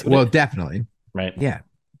workers. Right. Well, definitely. Right. Yeah.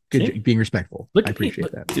 Good. Being respectful. I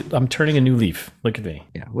appreciate that. Dude, I'm turning a new leaf. Look at me.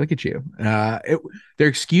 Yeah. Look at you. Their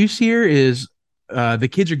excuse here is the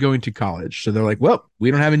kids are going to college. So they're like, well,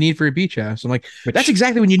 we don't have a need for a beach house. I'm like, that's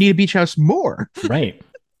exactly when you need a beach house more. Right.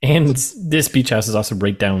 And this beach house is also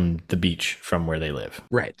right down the beach from where they live.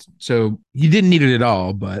 Right. So you didn't need it at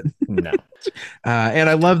all, but no. And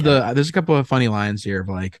I love there's a couple of funny lines here of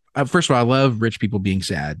like, first of all, I love rich people being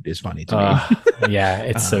sad is funny to me. Yeah,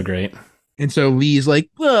 it's so great. And so Lee's like,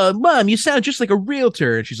 well, Mom, you sound just like a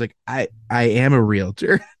realtor. And she's like, I am a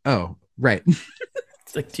realtor. Oh, right.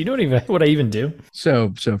 It's like, do you know what I even do?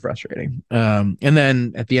 So frustrating. And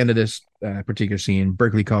then at the end of this particular scene,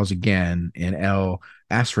 Berkeley calls again and Elle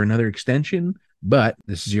asks for another extension, but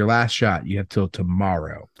this is your last shot. You have till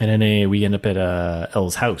tomorrow. And then we end up at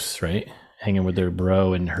Elle's house, right? Hanging with her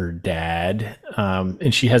bro and her dad.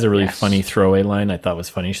 And she has a really funny throwaway line I thought was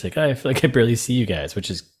funny. She's like, I feel like I barely see you guys, which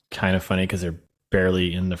is kind of funny because they're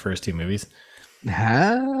barely in the first two movies.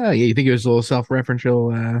 Yeah, you think it was a little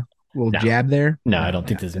self-referential little jab there? No, I don't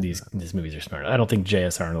think these movies are smart. I don't think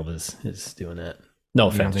J.S. Arnold is doing that. No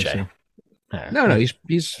offense, Jay. So? No,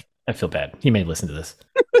 he's. I feel bad. He may listen to this.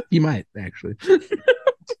 He might actually.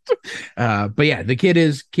 But yeah, the kid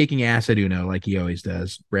is kicking ass at Uno like he always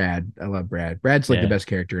does. Brad, I love Brad. Brad's like the best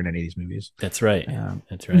character in any of these movies. That's right.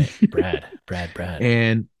 That's right. Brad.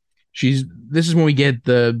 And this is when we get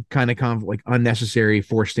the kind of like unnecessary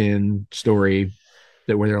forced in story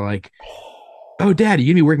where they're like, oh, Dad, are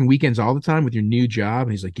you gonna be working weekends all the time with your new job?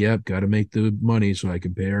 And he's like, yep, gotta make the money so I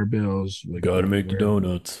can pay our bills. Like, gotta make the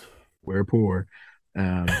donuts. We're poor.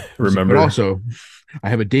 Remember, but also, I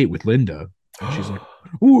have a date with Linda. And she's like,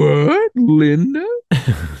 what, Linda?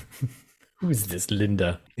 Who's this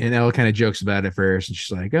Linda? And Elle kind of jokes about it first, and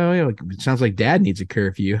she's like, oh yeah, like, it sounds like Dad needs a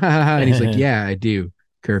curfew. And he's like, yeah, I do.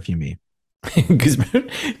 Curfew me. Because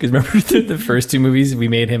remember the first two movies, we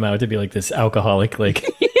made him out to be like this alcoholic, like.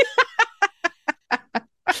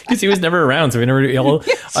 Because he was never around, so we never.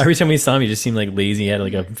 Every time we saw him, he just seemed like lazy. He had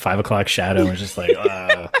like a 5 o'clock shadow, and was just like.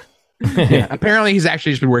 Yeah, apparently, he's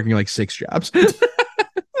actually just been working like 6 jobs.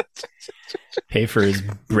 Pay for his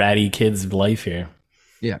bratty kid's life here.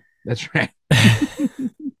 Yeah, that's right.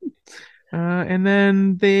 And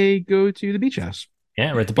then they go to the beach house.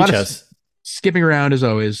 Yeah, we're at the beach house. skipping around as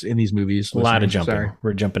always in these movies. A lot of listeners. jumping. Sorry.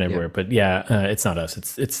 We're jumping everywhere, but yeah, it's not us.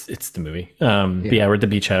 It's the movie. But Yeah. yeah, we're at the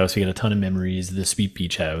beach house. We get a ton of memories. The sweet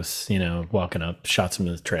beach house. Walking up, shots from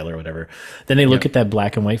the trailer, or whatever. Then they look at that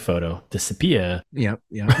black and white photo, the sepia Yeah.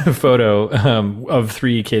 photo of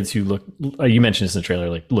three kids who look. You mentioned this in the trailer.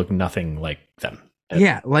 Like look nothing like them.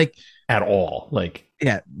 Yeah. Like At all. Like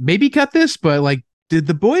yeah. Maybe cut this, but like, did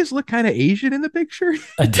the boys look kind of Asian in the picture?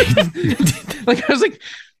 Like I was like,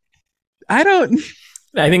 I don't.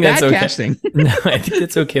 I think that's okay. Casting. No, I think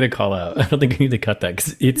that's okay to call out. I don't think we need to cut that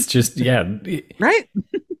because it's just Right.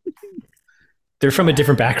 They're from a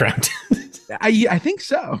different background. I think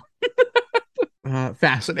so.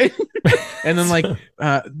 Fascinating. And then like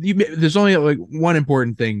there's only like one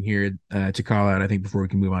important thing here to call out, I think, before we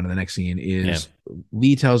can move on to the next scene is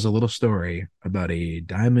Lee tells a little story about a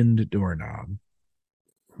diamond doorknob.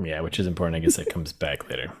 Yeah, which is important. I guess that comes back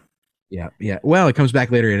later. Yeah. Well, it comes back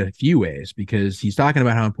later in a few ways because he's talking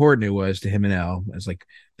about how important it was to him and Elle as like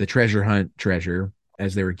the treasure hunt treasure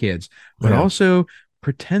as they were kids, but also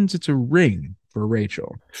pretends it's a ring for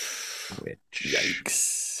Rachel. Which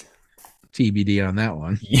Yikes. TBD on that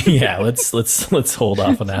one. Yeah, let's hold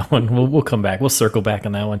off on that one. We'll come back. We'll circle back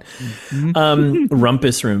on that one.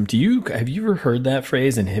 Rumpus room. Have you ever heard that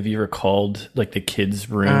phrase? And have you ever called like the kids'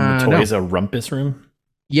 room, the toys, a rumpus room?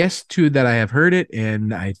 Yes, to that I have heard it,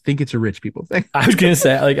 and I think it's a rich people thing. I was gonna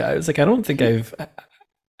say, I don't think I've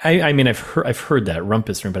heard that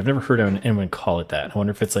rumpus room, but I've never heard anyone call it that. I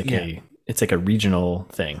wonder if it's like a regional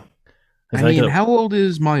thing. I mean, how old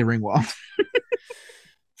is Molly Ringwald?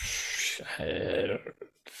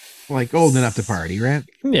 Like old enough to party, right?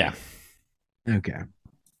 Yeah. Okay.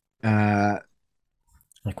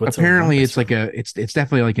 Like what's apparently it's like it's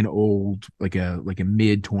definitely like an old like a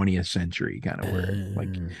mid 20th century kind of word. Like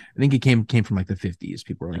I think it came from like the 50s.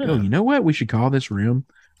 People were like, oh, you know what? We should call this room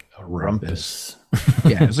a rumpus.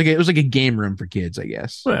 Yeah, it was like a game room for kids, I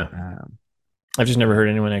guess. Yeah. I've just never heard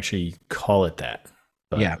anyone actually call it that.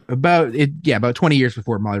 But. Yeah, about 20 years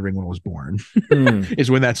before Molly Ringwald was born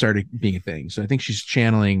is when that started being a thing. So I think she's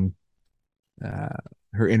channeling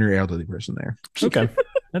her inner elderly person there. Okay,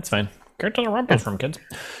 that's fine. Get to the rumpus room, kids.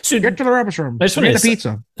 So get to the rumpus room. I just want to get the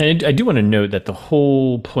pizza. And I do want to note that the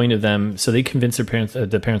whole point of them, so they convince their parents,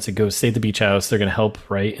 the parents to go stay at the beach house. They're going to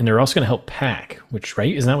help, right? And they're also going to help pack, which,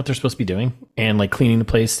 right? Isn't that what they're supposed to be doing? And like cleaning the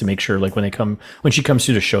place to make sure, like when she comes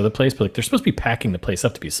through to show the place, but like they're supposed to be packing the place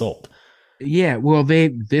up to be sold. Yeah, well, they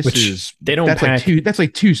don't pack. That's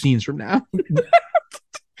like two scenes from now.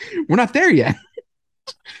 We're not there yet.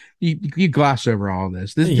 You gloss over all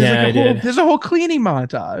this. There's a whole cleaning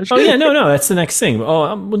montage. Oh yeah, no, that's the next thing.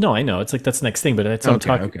 Oh, well, no, I know. It's like that's the next thing, but that's what I'm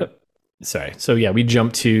talking. Okay. Sorry. So yeah, they go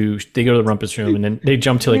to the rumpus room, and then they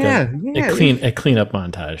jump to like a cleanup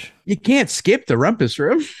montage. You can't skip the rumpus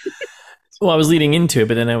room. Well, I was leading into it,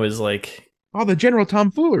 but then I was like, all the general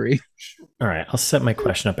tomfoolery. All right, I'll set my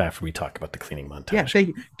question up after we talk about the cleaning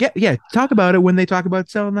montage. Yeah, talk about it when they talk about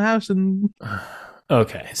selling the house and.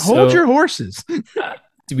 Okay, hold your horses.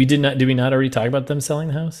 Did we not already talk about them selling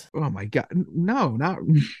the house? Oh my god, no, not.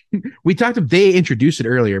 We talked. They introduced it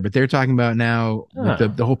earlier, but they're talking about now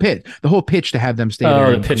the whole pitch to have them stay there.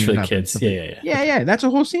 Oh, the pitch for the kids. Yeah. That's a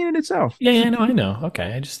whole scene in itself. Yeah. No, I know.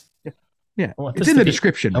 Okay, it's in the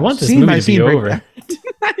description. I want this movie to be over.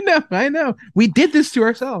 I know. We did this to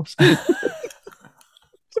ourselves.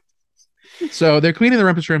 So they're cleaning the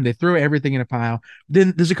rumpus room. They throw everything in a pile.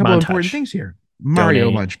 Then there's a couple of important things here. Mario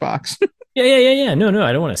lunchbox. Yeah. No,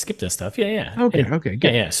 I don't want to skip this stuff. Yeah. Okay,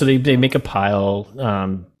 good. Yeah. So they make a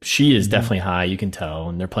pile. She is definitely high, you can tell,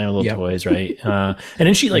 and they're playing with little toys, right? And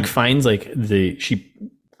then she like finds like she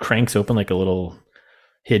cranks open like a little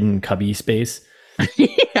hidden cubby space.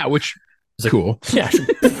 Yeah, which is cool. Yeah,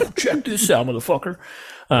 check this out, motherfucker.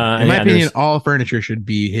 In my opinion, all furniture should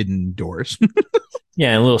be hidden doors.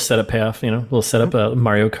 Yeah, and a little setup payoff, little setup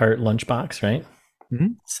Mario Kart lunchbox, right?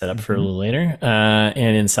 Mm-hmm. Set up for a little later.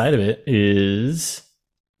 And inside of it is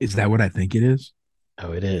that what I think it is?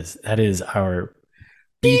 Oh, it is. That is our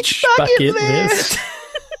beach bucket list.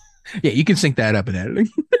 Yeah, you can sync that up in editing.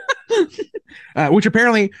 Which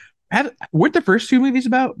apparently weren't the first two movies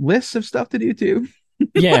about lists of stuff to do too?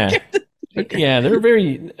 Yeah. Okay. Yeah, they're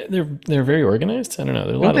very organized. I don't know.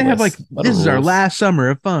 Don't they have like, this is our last summer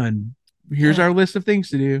of fun. Here's our list of things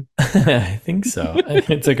to do. I think so.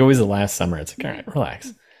 It's like always the last summer. It's like, all right,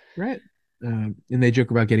 relax. Right. And they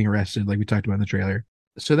joke about getting arrested like we talked about in the trailer.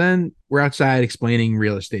 So then we're outside explaining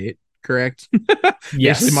real estate, correct?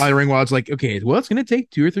 Yes. Basically, Molly Ringwald's like, okay, well, it's going to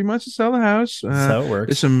take 2 or 3 months to sell the house. That's how it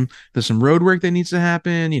works. There's some road work that needs to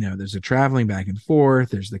happen. There's the traveling back and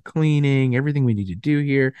forth. There's the cleaning, everything we need to do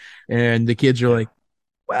here. And the kids are like,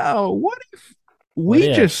 well, what if What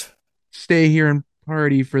we just if? stay here and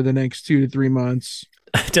party for the next 2 to 3 months?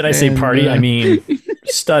 Did I say And party? I mean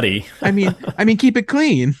study. I mean, keep it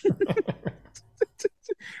clean.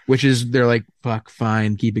 Which is they're like, fuck,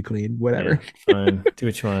 fine, keep it clean, Yeah, whatever. fine. Do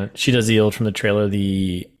what you want. She does the old from the trailer.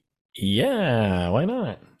 Yeah, why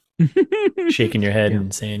not? Shaking your head Yeah,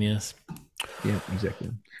 and saying yes. yeah, exactly.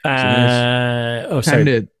 So then it's Oh, time sorry.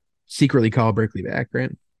 to secretly call Berkeley back,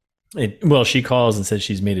 right? Well, she calls and says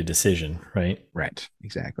she's made a decision, right? Right,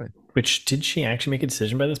 exactly. Which did she actually make a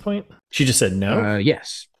decision by this point? She just said no.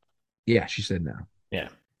 Yes, yeah, she said no. Yeah,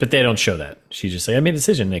 but they don't show that. She just say I made a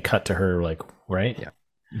decision. They cut to her like right. Yeah,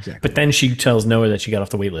 exactly. But then she tells Noah that she got off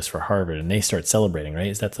the wait list for Harvard, and they start celebrating. Right?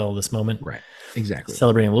 Is that all this moment? Right, exactly.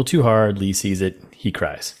 Celebrating a little too hard. Lee sees it. He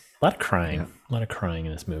cries. A lot of crying. Yeah. A lot of crying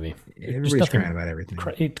in this movie. Everybody's crying about everything.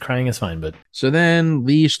 Crying is fine, but So then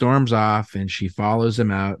Lee storms off and she follows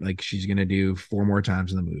him out like she's gonna do 4 more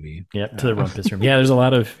times in the movie. yep, to the rumpus room. Yeah, there's a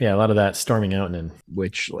lot of that storming out and then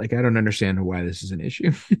Which, like, I don't understand why this is an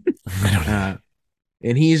issue. I don't know.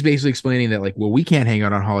 And he's basically explaining that, like, well, we can't hang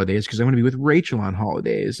out on holidays because I'm going to be with Rachel on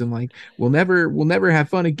holidays, and like, we'll never have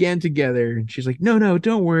fun again together. And she's like, no,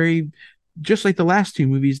 don't worry. Just like the last 2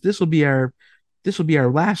 movies, this will be our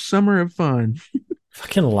last summer of fun.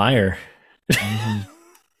 Fucking liar. Mhm.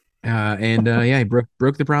 Yeah, he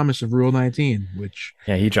broke the promise of Rule 19, which,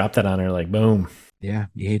 Yeah, he dropped that on her like boom. yeah,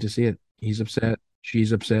 you hate to see it. He's upset.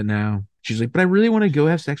 She's upset now. She's like, but I really want to go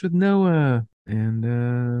have sex with Noah.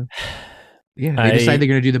 And yeah, they decide they're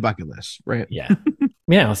going to do the bucket list, right? Yeah.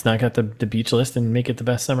 Yeah, let's knock out the beach list and make it the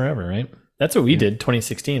best summer ever, right? That's what we did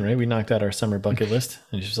 2016, right? We knocked out our summer bucket list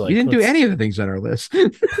and just like We didn't do any of the things on our list. We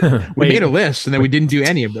Wait. made a list and then we didn't do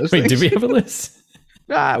any of those Wait, things. did we have a list?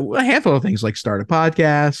 A handful of things, like start a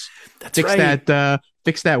podcast, That's fix right.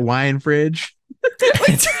 fix that wine fridge.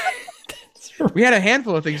 That's We had a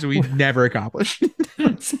handful of things that we never accomplished.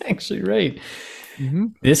 That's actually right. Mm-hmm.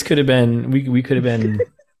 This could have been we could have been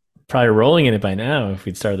probably rolling in it by now if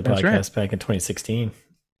we'd started the That's podcast back in 2016.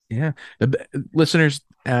 Yeah. Listeners,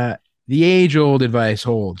 the age-old advice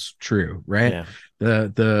holds true, right? Yeah.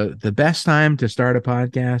 The best time to start a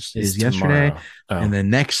podcast is yesterday, tomorrow. Oh. and the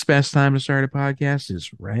next best time to start a podcast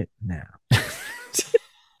is right now.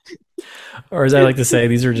 Or as I like to say,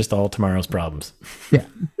 these are just all tomorrow's problems. Yeah.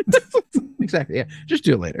 Exactly. Yeah. Just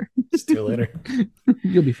do it later. Just do it later.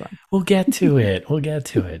 You'll be fine. We'll get to it.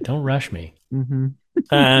 Don't rush me. Mm-hmm.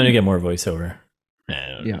 I'm gonna get more voiceover.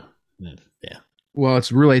 Yeah. Yeah. Well,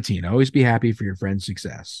 it's Rule 18. Always be happy for your friend's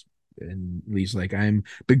success. And Lee's like, I'm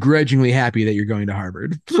begrudgingly happy that you're going to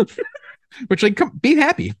Harvard. Which, like, be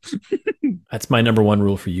happy. That's my number one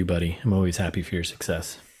rule for you, buddy. I'm always happy for your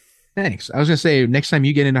success. Thanks. I was gonna say, next time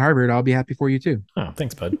you get into Harvard, I'll be happy for you too. Oh,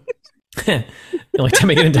 thanks, bud. The only time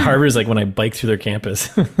I get into Harvard is like when I bike through their campus.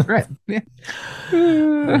 Right. Yeah.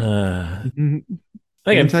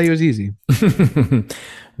 I can tell you it was easy.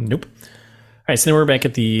 Nope. All right, so then we're back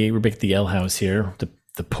at the L house here,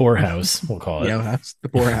 the poor house, we'll call it. The house, the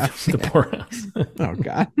poor house. The poor house. Oh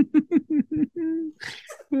God.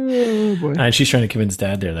 Oh boy. And she's trying to convince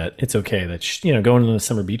Dad there that it's okay that going to the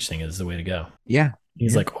summer beach thing is the way to go. Yeah.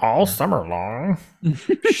 He's like, all summer long.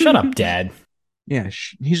 Shut up, Dad. Yeah.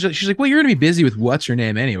 She's like, well, you're gonna be busy with what's her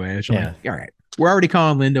name anyway. She's like, all right. We're already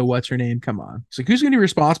calling Linda what's her name. Come on. It's like, who's going to be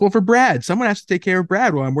responsible for Brad? Someone has to take care of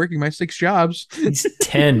Brad while I'm working my 6 jobs. He's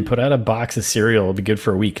 10. Put out a box of cereal. It'll be good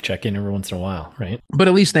for a week. Check in every once in a while, right? But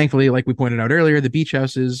at least, thankfully, like we pointed out earlier, the beach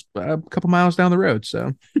house is a couple miles down the road.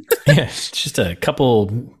 So yeah, it's just a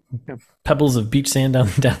couple pebbles of beach sand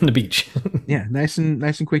down the beach. Yeah, nice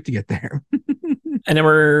and quick to get there. And then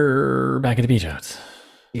we're back at the beach house.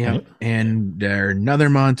 Yeah, right? And another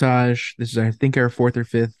montage. This is, I think, our 4th or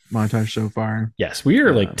 5th montage so far. Yes, we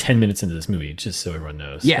are like 10 minutes into this movie, just so everyone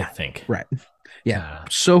knows. Yeah, I think. Right. Yeah.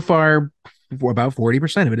 So far, about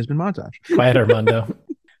 40% of it has been montage. Quiet Armando.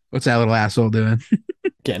 What's that little asshole doing?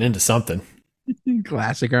 Getting into something.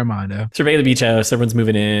 Classic Armando. So we're back at the beach house. Everyone's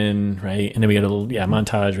moving in, right? And then we get a little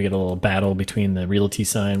montage. We get a little battle between the realty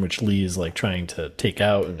sign, which Lee is like trying to take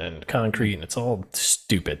out, and then concrete, and it's all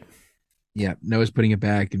stupid. Yeah, Noah's putting it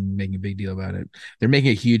back and making a big deal about it. They're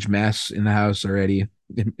making a huge mess in the house already,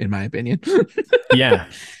 in my opinion. Yeah.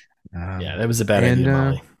 Yeah, that was a bad idea,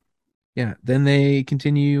 Molly. Yeah, then they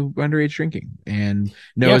continue underage drinking. And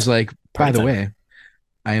Noah's like, by the way,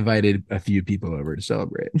 I invited a few people over to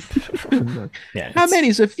celebrate. Yeah. How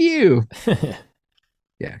many's a few?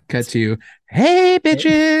 Yeah, cut to, hey,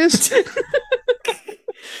 bitches.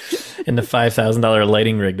 In the $5,000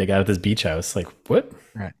 lighting rig they got at this beach house. Like, what?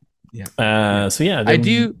 Right. Yeah. So yeah, I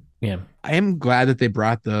do. Yeah. I am glad that they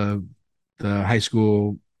brought the high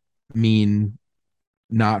school mean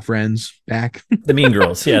not friends back. The Mean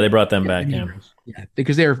Girls. Yeah, they brought them Yeah, the back. Mean Yeah. Girls. Yeah,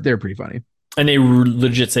 because they're pretty funny. And they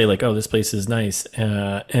legit say like, "Oh, this place is nice,"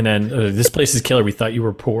 and then this place is killer. We thought you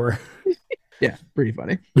were poor. Yeah, pretty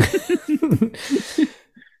funny.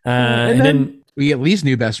 And then we get Lee's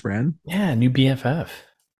new best friend. Yeah, new BFF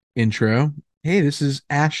Intro. Hey, this is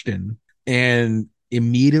Ashton. And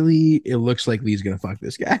immediately it looks like Lee's gonna fuck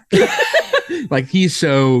this guy. Like he's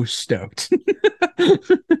so stoked.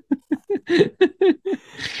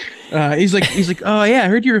 He's like, oh yeah, I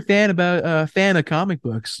heard you're a fan of comic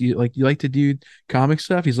books. You like to do comic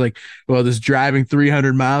stuff. He's like, well, this driving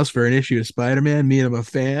 300 miles for an issue of Spider-Man, me and I'm a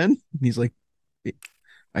fan. And he's like,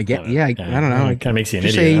 I get, yeah, I don't know. It kind of makes you an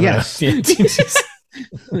Just idiot. say yes.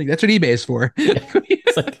 Like, that's what eBay is for.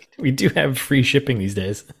 It's like, we do have free shipping these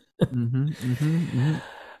days. And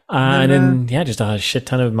then just a shit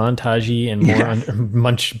ton of montage and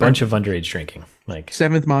more bunch of underage drinking. Like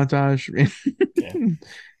seventh montage.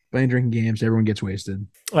 Playing drinking games, everyone gets wasted.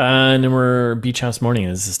 And then we're Beach House morning.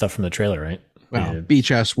 This is stuff from the trailer, right? Well, Beach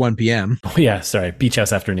House 1 p.m. Oh yeah, sorry, Beach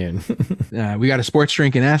House afternoon. We got a sports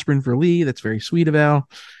drink and aspirin for Lee. That's very sweet of Al.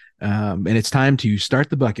 And it's time to start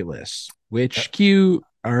the bucket list, which cue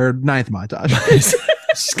our ninth montage. I was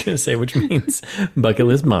just gonna say, which means bucket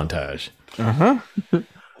list montage.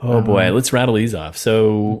 Oh boy, let's rattle these off.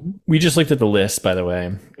 So we just looked at the list, by the way.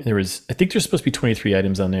 I think there's supposed to be 23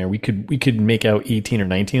 items on there. We could make out 18 or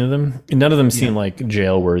 19 of them. And none of them seem like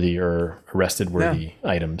jail worthy or arrested worthy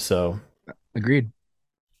items. So agreed.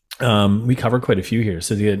 We covered quite a few here.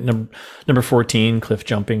 So the number 14, cliff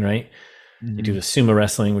jumping, right? They do the sumo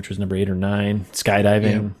wrestling, which was number 8 or 9.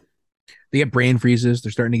 Skydiving. Yeah. They get brain freezes.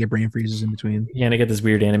 They're starting to get brain freezes in between. Yeah, and I get this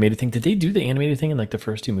weird animated thing. Did they do the animated thing in like the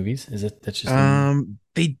first 2 movies? Is it that's just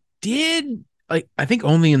they did, like, I think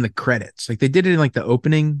only in the credits. Like they did it in like the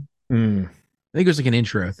opening. I think it was like an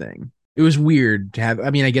intro thing. It was weird to have.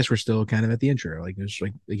 I mean, I guess we're still kind of at the intro. Like it was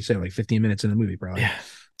like you said, like 15 minutes in the movie, probably. Yeah.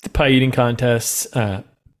 The pie eating contests. They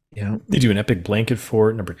do an epic blanket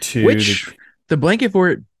fort, number 2. Which the blanket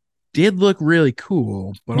fort did look really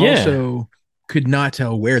cool, but also could not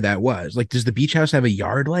tell where that was. Like, does the beach house have a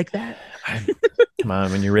yard like that? Come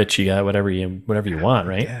on, when you're rich, you got whatever you want,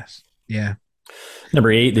 right? Yes. Yeah. Number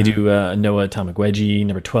 8, they do Noah Atomic Wedgie.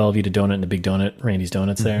 Number 12, eat a donut in the Big Donut. Randy's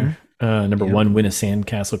Donuts there. Number 1, win a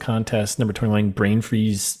sandcastle contest. Number 21, brain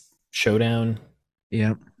freeze showdown.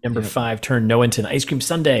 Yep. Number 5, turn Noah into an ice cream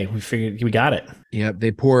sundae. We figured we got it. Yep.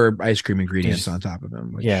 They pour ice cream ingredients on top of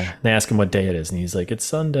him. Yeah. They ask him what day it is, and he's like, "It's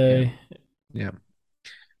Sunday." Yeah.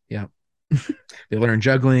 Yep. They learn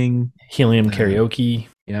juggling, helium karaoke.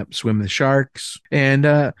 Yep. Swim with sharks,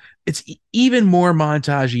 and it's even more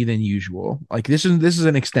montagey than usual. Like this is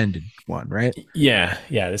an extended one, right? Yeah.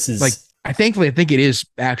 This is like I think it is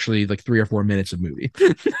actually like 3 or 4 minutes of movie.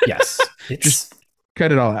 Yes. It's just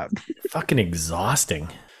cut it all out. Fucking exhausting.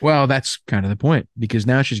 Well, that's kind of the point, because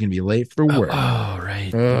now she's gonna be late for work. Oh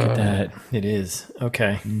right. Look at that. It is.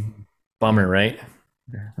 Okay. Bummer, right?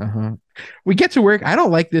 We get to work. I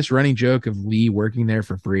don't like this running joke of Lee working there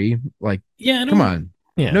for free. Like, come on.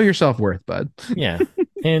 Yeah. Know your self-worth, bud. Yeah.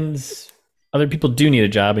 And other people do need a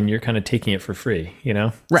job, and you're kind of taking it for free, you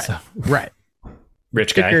know? Right. Right.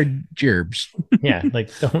 Rich guy. Gerbs. Yeah.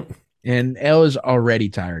 Like, don't. And Elle is already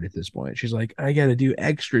tired at this point. She's like, I got to do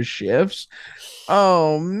extra shifts.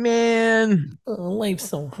 Oh, man. Life's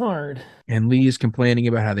so hard. And Lee is complaining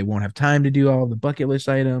about how they won't have time to do all the bucket list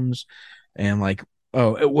items. And like,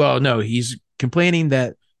 oh, well, no, he's complaining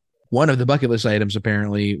that one of the bucket list items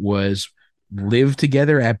apparently was live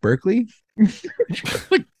together at Berkeley.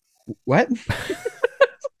 Like, what?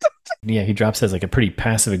 Yeah, he drops as like a pretty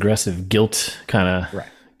passive aggressive guilt kind of. Right.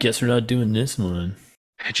 Guess we're not doing this one.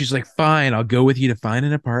 And she's like, fine, I'll go with you to find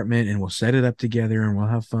an apartment and we'll set it up together and we'll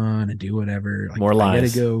have fun and do whatever. Like, more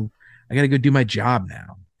lies. I gotta go do my job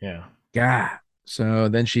now. Yeah. God. So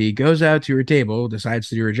then she goes out to her table, decides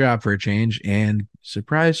to do her job for a change, and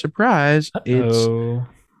surprise, surprise, it's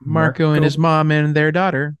Marco and his mom and their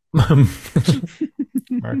daughter. Marco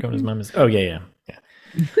and his mom is. Oh yeah.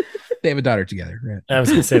 They have a daughter together, right? I was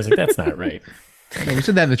gonna say, that's not right. No, we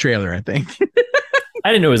said that in the trailer, I think. I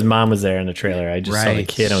didn't know his mom was there in the trailer. I just saw the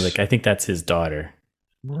kid. I was like, I think that's his daughter.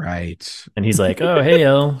 Right. And he's like, oh, hey,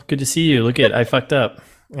 Elle, good to see you. Look I fucked up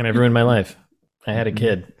and I ruined my life. I had a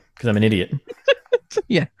kid because I'm an idiot.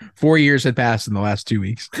 Yeah. 4 years had passed in the last 2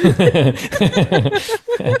 weeks.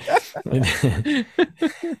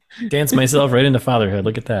 Dance myself right into fatherhood.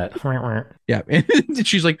 Look at that. Yeah. And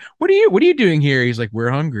she's like, what are you doing here? He's like, we're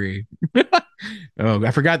hungry. Oh,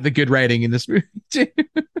 I forgot the good writing in this movie too.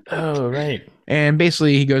 Oh, right. And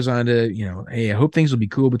basically he goes on to, hey, I hope things will be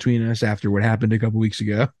cool between us after what happened a couple weeks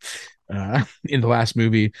ago. in the last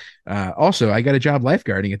movie. Also, I got a job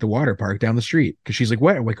lifeguarding at the water park down the street because she's like,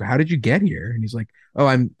 "What? Like, how did you get here?" And he's like, "Oh,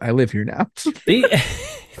 I live here now." They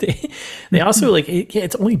they also like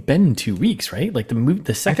it's only been 2 weeks, right? Like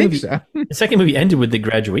the second movie, so. the second movie ended with the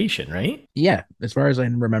graduation, right? Yeah, as far as I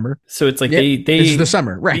remember. So it's like this is the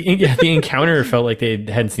summer, right? The encounter felt like they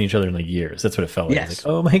hadn't seen each other in like years. That's what it felt like. Yes.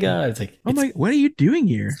 Like, oh my god, it's like, oh my, what are you doing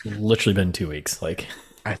here? It's literally been 2 weeks. Like,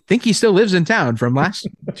 I think he still lives in town from last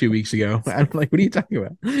 2 weeks ago. I'm like, what are you talking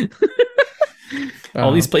about?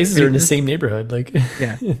 All these places are in the same neighborhood. Like,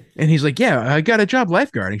 yeah. And he's like, yeah, I got a job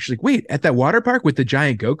lifeguarding. She's like, wait, at that water park with the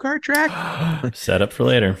giant go-kart track? Set up for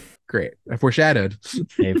later. Great. I foreshadowed.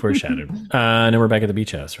 Hey, foreshadowed. Now we're back at the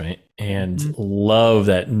beach house, right? And love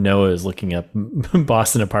that Noah is looking up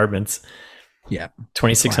Boston apartments. Yeah.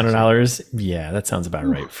 $2,600. Yeah, that sounds about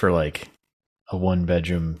right for like a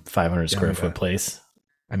 1-bedroom, 500 square foot place.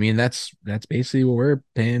 I mean, that's basically what we're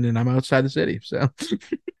paying, and I'm outside the city. So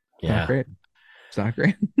yeah, not great. It's not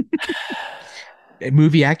great.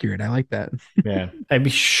 Movie accurate. I like that. Yeah. I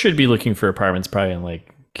should be looking for apartments probably in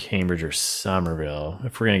like Cambridge or Somerville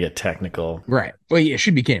if we're going to get technical. Right. Well, yeah, it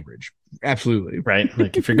should be Cambridge. Absolutely. Right.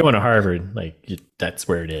 Like if you're going to Harvard, like that's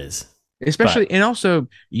where it is. Especially, and also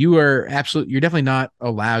you're definitely not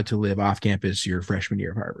allowed to live off campus your freshman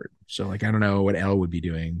year of Harvard. So like, I don't know what Elle would be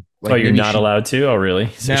doing. Like, you're not allowed to? Oh,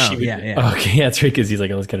 really? So no, yeah. Okay, that's right. Because he's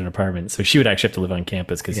like, let's get an apartment. So she would actually have to live on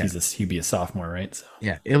campus because he'd be a sophomore, right? So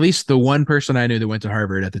yeah, at least the one person I knew that went to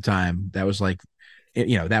Harvard at the time, that was like,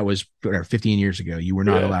 that was 15 years ago. You were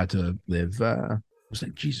not allowed to live. Was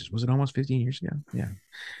it almost 15 years ago? Yeah.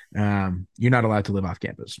 You're not allowed to live off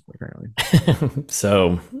campus apparently.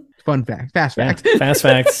 So fun fact, fast fact. Fast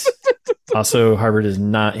facts. Also, Harvard is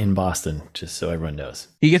not in Boston, just so everyone knows.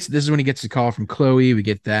 This is when he gets the call from Chloe. We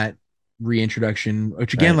get that reintroduction,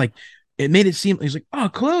 which again, like, it made it seem, he's like, "Oh,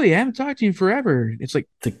 Chloe, I haven't talked to you forever." It's like,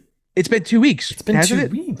 it's been 2 weeks. It's been 2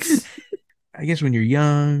 weeks. I guess when you're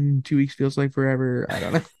young, 2 weeks feels like forever. I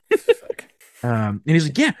don't know. And he's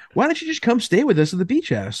like, "Yeah, why don't you just come stay with us at the beach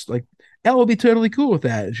house? Like, Elle will be totally cool with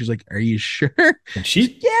that." And she's like, "Are you sure?" And she's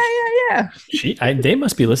yeah. They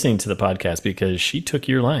must be listening to the podcast because she took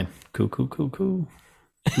your line. Cool.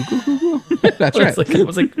 That's right. I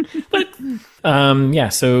was like, what? Yeah.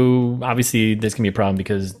 So obviously this can be a problem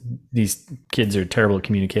because these kids are terrible at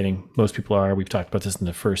communicating. Most people are. We've talked about this in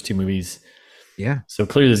the first 2 movies. Yeah. So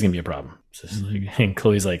clearly there's gonna be a problem. So and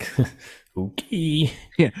Chloe's like, okay.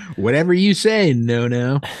 Yeah. Whatever you say,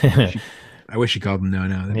 no. I wish you called him no.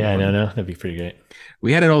 Yeah, no. That'd be pretty great.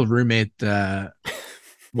 We had an old roommate.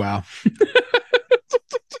 Wow.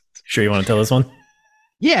 Sure, you want to tell this one?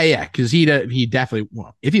 Yeah, because he definitely.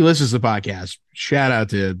 Well, if he listens to the podcast, shout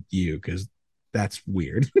out to you because that's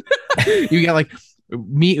weird. You got like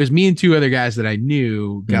me. It was me and 2 other guys that I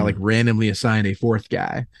knew got like randomly assigned a 4th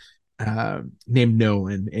guy named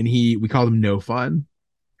Nolan, and we called him No Fun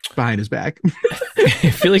behind his back.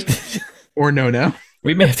 I feel like or no.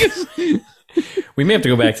 We may have to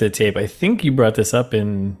go back to the tape. I think you brought this up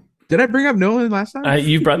in. Did I bring up Nolan last time?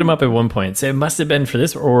 You brought him up at one point. So it must have been for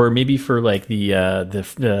this, or maybe for like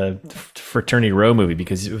the Fraternity Row movie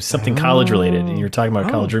because it was something college related, and you were talking about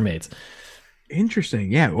college roommates. Interesting.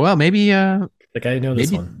 Yeah. Well, maybe. Like I know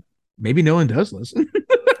this one. Maybe Nolan does listen,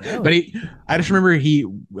 but I just remember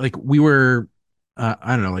we were.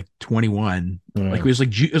 I don't know, like 21. Like it was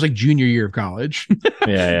like junior year of college.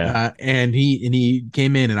 Yeah. And he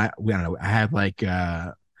came in, and I don't know. I had like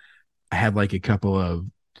a couple of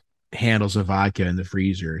handles of vodka in the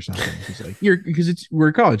freezer or something. He's like,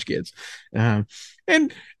 we're college kids. And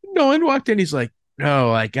Nolan walked in. He's like,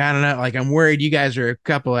 "Oh, like, I don't know. Like, I'm worried you guys are a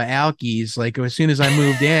couple of alkies. Like, as soon as I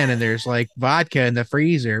moved in and there's like vodka in the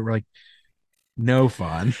freezer." We're like, no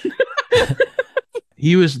fun.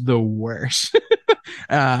 He was the worst.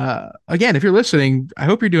 Again, if you're listening, I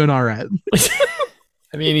hope you're doing all right.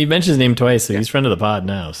 I mean, he mentioned his name twice, so he's friend of the pod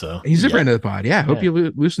now. So he's a friend of the pod. Yeah, I hope you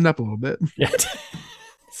loosened up a little bit. Yeah.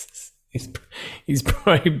 He's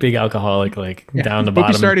probably a big alcoholic, like down the bottom.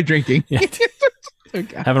 Hope he started drinking. Yeah.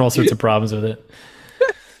 Having all sorts of problems with it.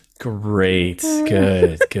 Great.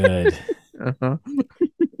 Good.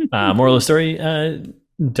 Moral of the story,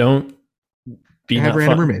 don't be have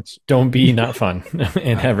random roommates. Don't be not fun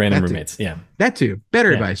and have random roommates. Yeah. That too.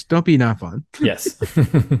 Better advice. Don't be not fun. Yes.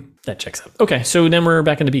 That checks out. Okay. So then we're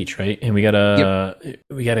back on the beach, right? And we got a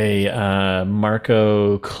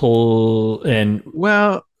Marco Cole and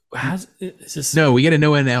is this? No, we get a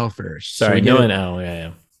Noah and Elle first. Sorry, Noah and Elle.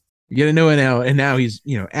 Yeah. You get to know Elle, and now he's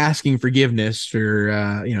asking forgiveness for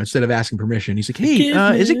instead of asking permission. He's like, "Hey,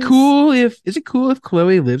 is it cool if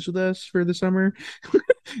Chloe lives with us for the summer?"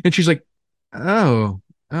 And she's like, "Oh,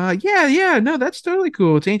 Yeah, no, that's totally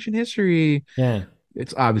cool. It's ancient history. Yeah.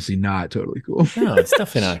 It's obviously not totally cool. No, it's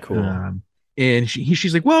definitely not cool. And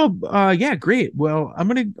she's like, well, yeah, great. Well, I'm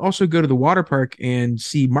gonna also go to the water park and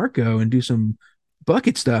see Marco and do some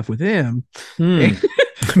bucket stuff with him. Hmm.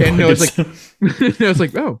 And no, it's like, no, it's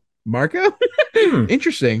like, oh, Marco,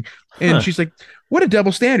 interesting. And Huh. she's like, what a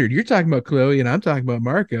double standard. You're talking about Chloe and I'm talking about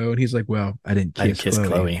Marco. And he's like, well, I didn't I kiss, kiss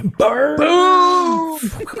Chloe. Chloe. Burn! Boom!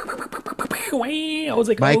 I was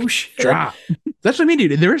like, Mic oh shit. drop. That's what I mean,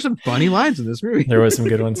 dude. There were some funny lines in this movie. There was some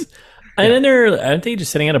good ones. And then aren't they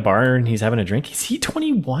just sitting at a bar and he's having a drink? Is he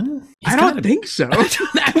 21? I don't think so. I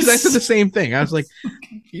said the same thing. I was like,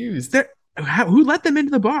 confused. Who let them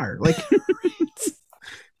into the bar? Like,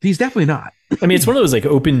 he's definitely not. I mean, it's one of those like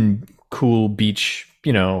open, cool beach,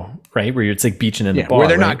 right? Where it's like beaching in the bar. Where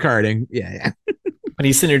they're right? not carding. Yeah. But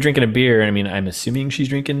he's sitting there drinking a beer. I mean, I'm assuming she's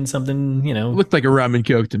drinking something, It looked like a rum and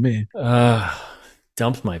coke to me.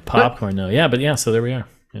 Dumped my popcorn though. Yeah, but yeah, so there we are.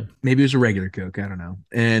 Yeah. Maybe it was a regular coke. I don't know.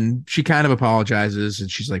 And she kind of apologizes and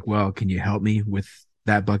she's like, well, can you help me with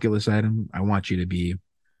that bucket list item? I want you to be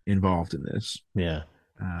involved in this. Yeah.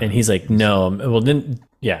 And he's like, no. Well, then,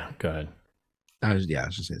 yeah, go ahead. I was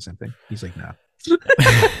just saying something. He's like, no.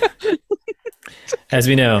 As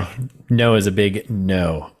we know, no is a big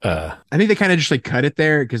no. I think they kind of just like cut it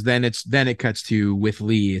there because then it cuts to with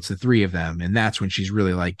Lee. It's the three of them, and that's when she's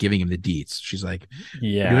really like giving him the deets. She's like,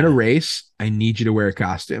 yeah, doing a race. I need you to wear a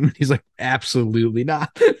costume. He's like, absolutely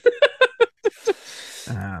not.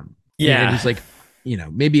 Yeah, and he's like,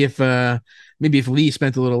 maybe if Lee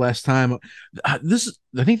spent a little less time. I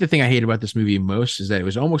think the thing I hate about this movie most is that it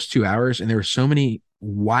was almost 2 hours, and there were so many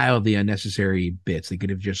wildly unnecessary bits they could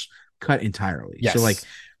have just cut entirely. Yes. So like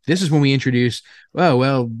this is when we introduce, oh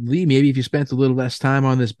well, Lee, maybe if you spent a little less time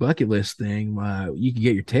on this bucket list thing, you can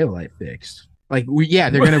get your taillight fixed. Like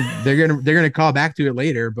they're gonna call back to it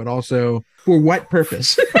later, but also for what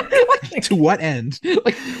purpose? To what end?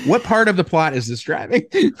 Like what part of the plot is this driving?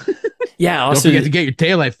 Yeah, also don't forget to get your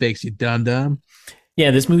taillight fixed, you dumb. Yeah,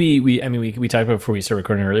 this movie we talked about before we started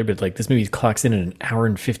recording earlier, but like this movie clocks in at an hour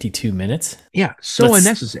and 52 minutes. Yeah, so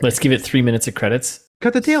unnecessary. Let's give it 3 minutes of credits.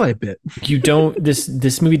 Cut the taillight bit. You don't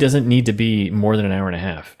this movie doesn't need to be more than an hour and a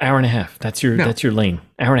half. Hour and a half. That's your lane.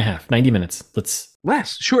 Hour and a half, 90 minutes. Let's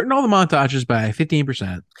less. Shorten all the montages by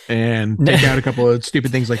 15% and take out a couple of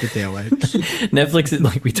stupid things like the taillight. Netflix,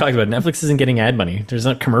 like we talked about, Netflix isn't getting ad money. There's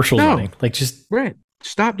not commercials running. Like just right.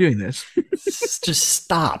 Stop doing this. Just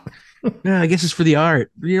stop. No, I guess it's for the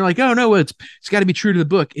art. You're like, oh no, it's got to be true to the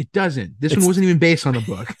book. It doesn't. This one wasn't even based on the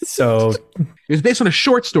book. So it was based on a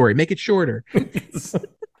short story. Make it shorter.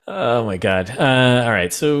 Oh my god! All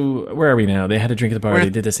right, so where are we now? They had a drink at the bar. They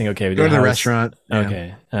did this thing. Okay, we go to the restaurant.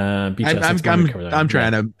 Okay, beach I'm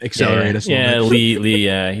trying to accelerate us. Yeah, Lee.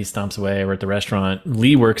 He stomps away. We're at the restaurant.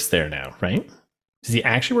 Lee works there now, right? Does he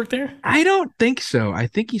actually work there? I don't think so. I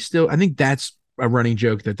think I think that's a running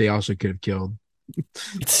joke that they also could have killed.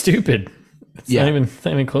 It's stupid. It's not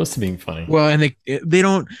even close to being funny. Well, and they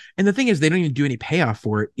don't. And the thing is, they don't even do any payoff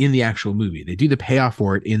for it in the actual movie. They do the payoff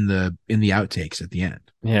for it in the outtakes at the end.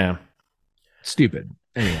 Yeah, stupid.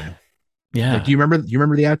 Anyway, yeah. Like, do you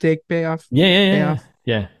remember the outtake payoff? Yeah.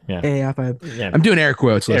 Payoff. I'm doing air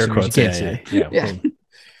quotes. Air quotes. You can't see. Yeah.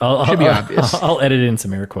 Should be obvious. I'll edit in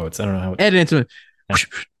some air quotes. I don't know how. Edit into.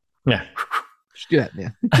 Yeah. Just do that. Yeah.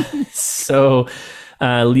 So,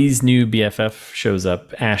 Lee's new BFF shows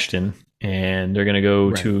up, Ashton, and they're gonna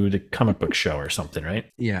go to the comic book show or something, right?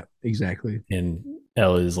 Yeah, exactly. And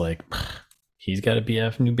Elle is like, he's got a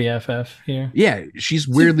new BFF here. Yeah, she's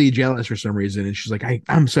weirdly jealous for some reason, and she's like,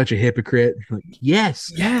 I'm such a hypocrite. I'm like,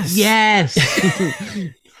 yes.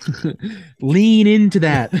 Lean into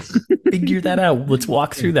that. Figure that out. Let's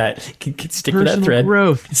walk through that. Stick with that thread.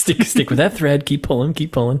 Growth. Stick with that thread. Keep pulling.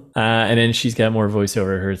 And then she's got more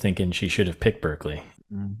voiceover. Her thinking she should have picked Berkeley.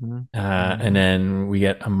 Mm-hmm. And then we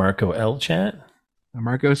get a Marco L chat. A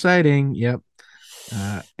Marco sighting. Yep.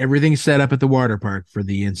 Everything's set up at the water park for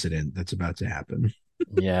the incident that's about to happen.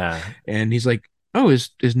 Yeah. And he's like, oh, is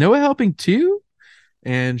Noah helping too?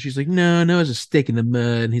 And she's like, no, Noah's a stick in the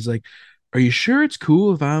mud. And he's like, are you sure it's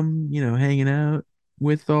cool if I'm, hanging out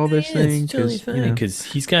with all this thing? It's totally funny because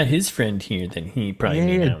he's got his friend here. Then he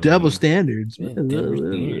probably double standards.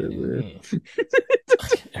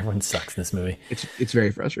 Everyone sucks in this movie. It's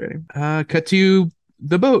very frustrating. Cut to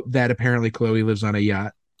the boat that apparently Chloe lives on a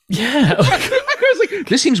yacht. Yeah. I was like,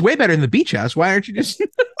 this seems way better than the beach house. Why aren't you just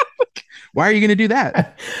Why are you going to do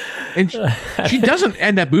that? And she doesn't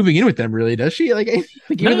end up moving in with them, really, does she? Like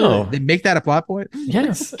even though they make that a plot point.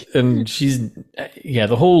 Yes, and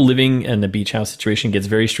the whole living and the beach house situation gets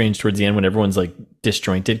very strange towards the end when everyone's like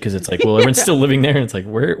disjointed because it's like, well, everyone's still living there, and it's like,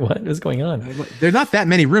 what is going on? There's not that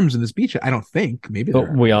many rooms in this beach. I don't think. Maybe,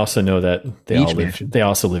 but we also know that they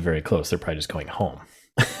also live very close. They're probably just going home.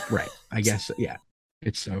 Right. I guess. Yeah.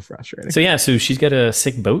 It's so frustrating. So she's got a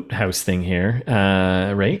sick boathouse thing here,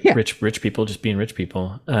 right? Yeah. Rich people just being rich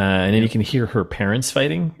people, and then you can hear her parents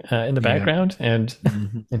fighting in the background, and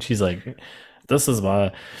she's like, "This is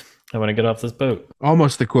why I want to get off this boat."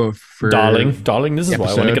 Almost the quote for darling. This is why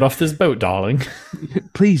I want to get off this boat, darling.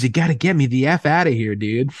 Please, you got to get me the F out of here,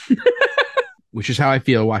 dude. Which is how I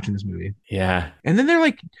feel watching this movie. Yeah, and then they're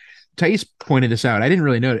like, Thais pointed this out. I didn't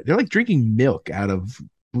really know it. They're like drinking milk out of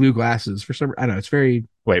blue glasses for some. I don't know. It's very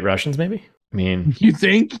White Russians, maybe. I mean, you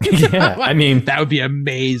think? Yeah, I mean, that would be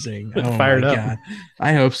amazing. Oh fired up. God.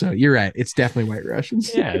 I hope so. You're right. It's definitely White Russians.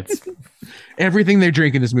 Yeah, it's everything they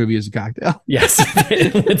drink in this movie is a cocktail. Yes.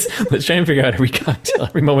 let's try and figure out every cocktail,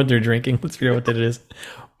 every moment they're drinking. Let's figure out what that is.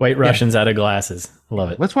 White Russians out of glasses.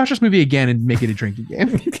 Love it. Let's watch this movie again and make it a drinking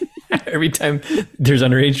game. Every time there's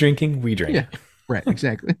underage drinking, we drink. Yeah. Right,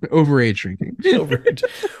 exactly. Overage drinking. Overage.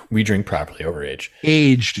 We drink properly, overage.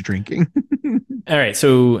 Aged drinking. All right,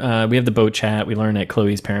 so we have the boat chat. We learn that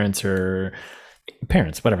Chloe's parents,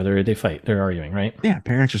 whatever, they fight. They're arguing, right? Yeah,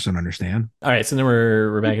 parents just don't understand. All right, so then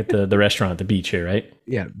we're back at the restaurant at the beach here, right?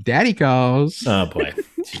 Yeah, daddy calls. Oh, boy.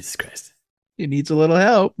 Jesus Christ. He needs a little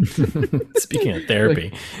help. Speaking of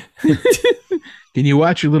therapy. Can you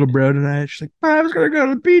watch your little bro tonight? She's like, I was going to go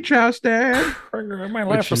to the beach house, Dad. My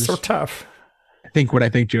life was so tough. Think what I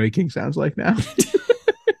think Joey King sounds like now.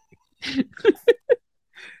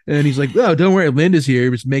 And he's like, oh, don't worry, Linda's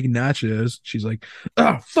here. He's making nachos. She's like,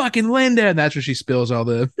 oh, fucking Linda. And that's where she spills all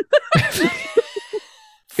the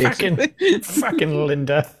fucking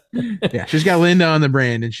Linda. Yeah, she's got Linda on the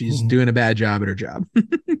brand and she's doing a bad job at her job.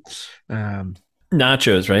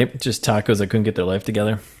 Nachos, right? Just tacos that couldn't get their life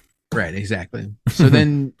together. Right, exactly. So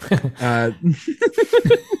then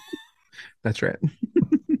that's right.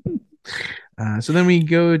 So then we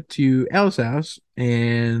go to Elle's house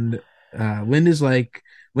and Linda's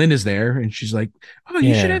there and she's like, oh,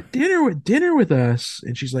 you should have dinner with us.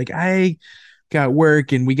 And she's like, I got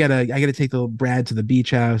work and I gotta take the Brad to the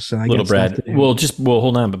beach house. And little Brad. Well,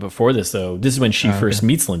 hold on. But before this though, this is when she first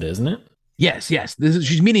meets Linda, isn't it? Yes.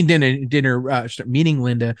 She's meeting meeting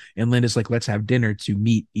Linda, and Linda's like, let's have dinner to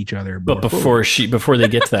meet each other. But before they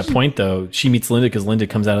get to that point, though, she meets Linda because Linda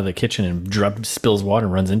comes out of the kitchen and spills water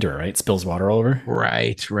and runs into her. Right, spills water all over.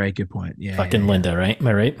 Right. Good point. Yeah. Fucking Linda, right? Am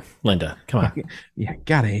I right? Linda, come on. Yeah,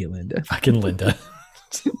 gotta hate Linda. Fucking Linda.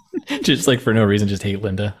 Just like for no reason, just hate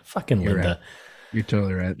Linda. Fucking You're Linda. Right. You're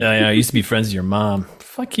totally right. Yeah, I used to be friends with your mom.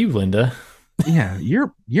 Fuck you, Linda. Yeah,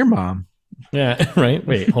 your mom. Yeah, right.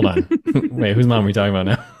 Wait, hold on. Wait, whose mom are we talking about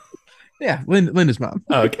now? Yeah, Linda's mom.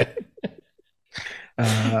 Oh, okay.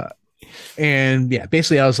 And yeah,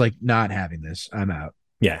 basically, I was like, not having this. I'm out.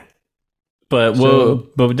 Yeah, but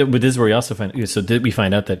this is where we also find. So did we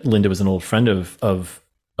find out that Linda was an old friend of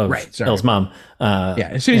right, Elle's mom? Yeah,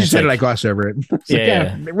 as soon as you said it, I glossed over it.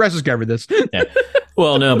 Yeah. Russ has covered this. Yeah.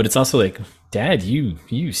 Well, no, but it's also like, Dad,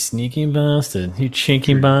 you sneaky bastard, you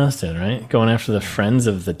cheeky bastard, right? Going after the friends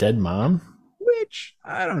of the dead mom. Which,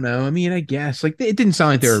 I don't know. I mean, I guess like it didn't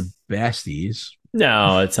sound like they were besties.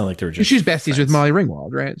 No, it sounded like they were just. She's besties with Molly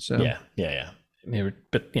Ringwald, right? So yeah.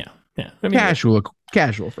 But yeah. I mean, casual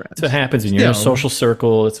friends. That's what happens when you're in a social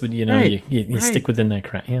circle. It's when right, you stick within that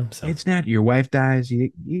crowd. Yeah, so it's not your wife dies,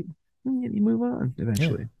 you move on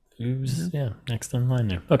eventually. Yeah. Next in line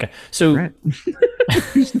there. Okay, so right.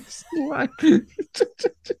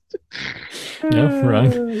 No,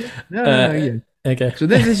 wrong. Yeah. Okay. So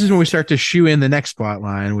then this is when we start to shoe in the next plot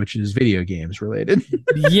line, which is video games related.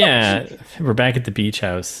 Yeah. We're back at the beach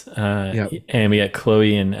house. And we got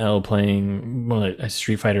Chloe and Elle playing a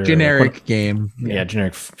Street Fighter generic game. Yeah,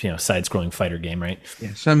 generic, side-scrolling fighter game, right?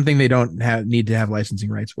 Yeah, something they don't need to have licensing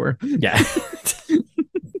rights for. Yeah.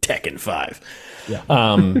 Tekken 5.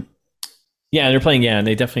 Yeah. Yeah, they're playing, and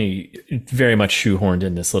they definitely very much shoehorned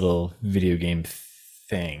in this little video game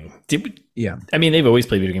thing. Yeah. I mean, they've always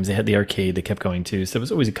played video games. They had the arcade they kept going to, so it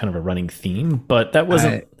was always kind of a running theme, but that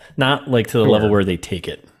wasn't not like to the level where they take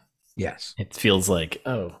it. Yes. It feels like,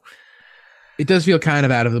 it does feel kind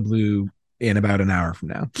of out of the blue in about an hour from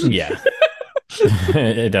now. Yeah.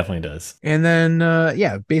 It definitely does. And then,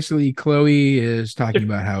 basically Chloe is talking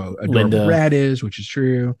about how adorable Brad is, which is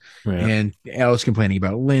true. Yeah. And Elle's complaining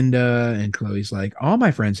about Linda, and Chloe's like, all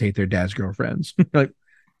my friends hate their dad's girlfriends. Like,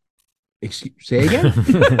 Say again.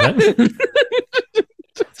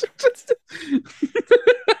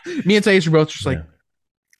 Me and Thais were both just like,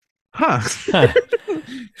 huh.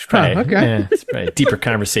 It's probably, okay. Yeah, it's probably a deeper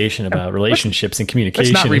conversation about relationships and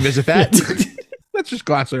communication. Let's not revisit that. Let's just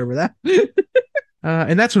gloss over that.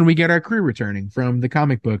 And that's when we get our crew returning from the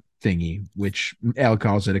comic book thingy, which Al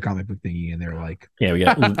calls it a comic book thingy, and they're like, yeah, we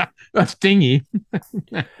got that's thingy.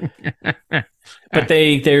 But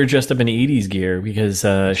they're dressed up in 80s gear because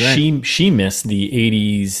she missed the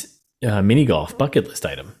 80s mini golf bucket list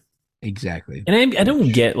item. Exactly. And I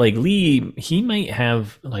don't get, like, Lee, he might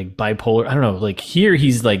have like bipolar. I don't know. Like, here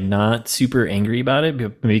he's like not super angry about it,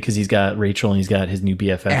 maybe because he's got Rachel and he's got his new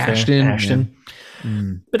BFF Ashton.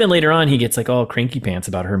 Yeah. But then later on, he gets like all cranky pants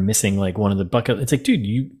about her missing like one of the bucket. It's like, dude,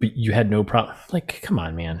 you had no problem. Like, come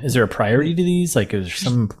on, man. Is there a priority to these? Like, is there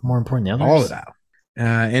some more important than others? All of that.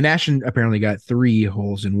 And Ashton apparently got 3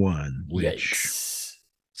 holes in one, which Yikes.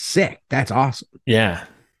 Sick. That's awesome. Yeah.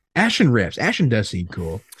 Ashton riffs. Ashton does seem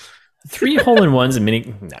cool. 3 hole-in-ones and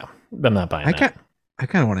mini. No, I'm not buying that. I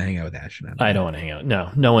kind of want to hang out with Ashton. I don't want to hang out.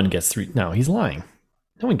 No one gets 3. No, he's lying.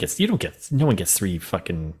 No one gets 3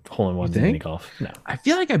 fucking hole-in-ones in mini golf. No. I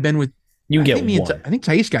feel like I've been with. You get one. I think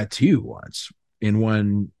Thais got 2 once in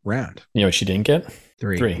one round. You know what she didn't get?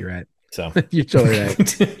 3. You're right. So you're totally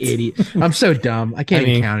right. Idiot. I'm so dumb. I can't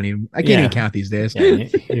even count any. I can't even count these days. Yeah,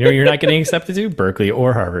 you're not getting accepted to Berkeley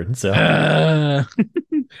or Harvard. So I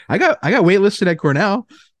got waitlisted at Cornell,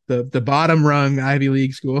 the bottom rung Ivy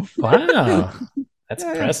League school. Wow, that's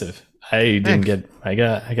impressive. I didn't get. I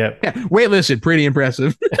got. Waitlisted. Pretty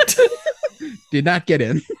impressive. Did not get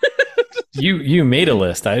in. You made a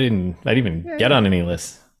list. I didn't even get on any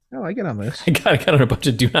lists. Oh, I get on lists. I got on a bunch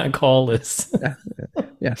of do not call lists.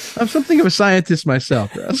 Yeah. I'm something of a scientist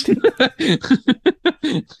myself, Russ. Son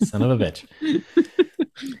of a bitch.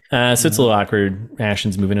 So it's a little awkward.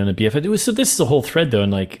 Ashton's moving on a BFF. So this is a whole thread though,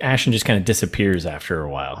 and like Ashton just kind of disappears after a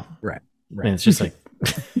while. Right. And it's just like,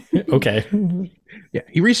 okay. Yeah.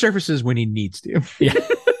 He resurfaces when he needs to. Yeah.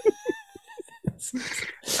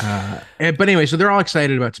 But anyway, so they're all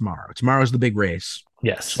excited about tomorrow. Tomorrow's the big race.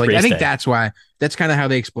 Yes. Like, I think that's kind of how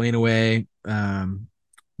they explain away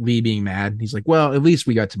Lee being mad. He's like, well, at least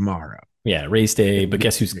we got tomorrow. Yeah, race day. But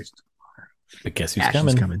guess who's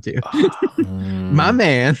Ashton's coming too. My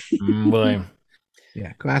man. Boy.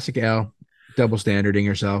 Yeah, classic L. Double standarding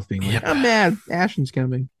herself, being like, I'm mad. Ashton's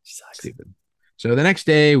coming. Stupid. So the next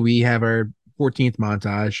day we have our 14th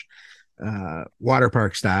montage, water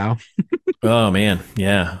park style. Oh man,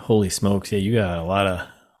 yeah. Holy smokes. Yeah, you got a lot of.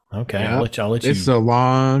 Okay, yeah. I'll let you. This is a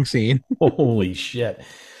long scene. Holy shit.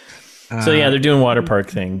 So yeah, they're doing water park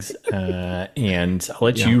things, and I'll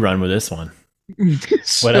let you run with this one.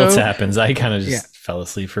 What else happens? I kind of just fell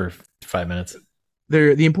asleep for 5 minutes.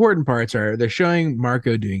 The important parts are they're showing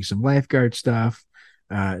Marco doing some lifeguard stuff.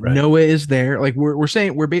 Noah is there. Like we're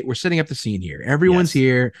saying, we're setting up the scene here. Everyone's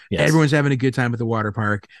here. Yes. Everyone's having a good time at the water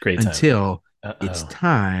park. Great time. Until it's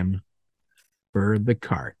time for the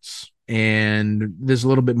carts. And there's a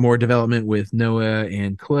little bit more development with Noah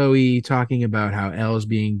and Chloe talking about how Elle's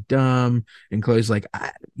being dumb, and Chloe's like,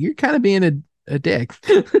 "You're kind of being a dick."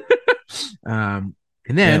 And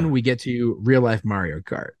then we get to real life Mario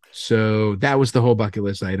Kart. So that was the whole bucket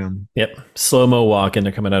list item. Yep, slow mo walk, and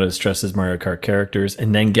they're coming out as dressed as Mario Kart characters,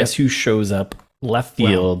 and then guess who shows up left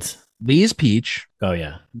field? Well, Lee's Peach. Oh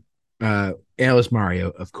yeah. Elle is Mario,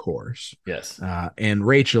 of course. Yes. And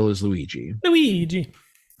Rachel is Luigi.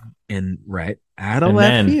 And out of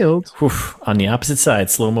left field. On the opposite side,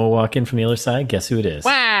 slow-mo walk in from the other side. Guess who it is?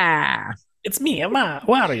 Wow. It's me,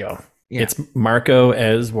 Wario. Yeah. It's Marco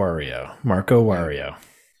as Wario. Marco Wario.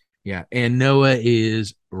 Yeah. And Noah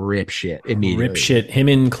is rip shit immediately. Rip shit. Him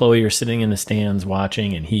and Chloe are sitting in the stands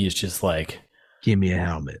watching, and he is just like, give me a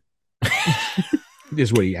helmet.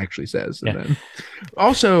 Is what he actually says. And then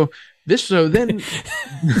also then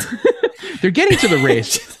they're getting to the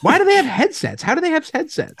race. Why do they have headsets? How do they have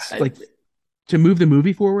headsets? Like to move the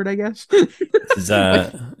movie forward, I guess. This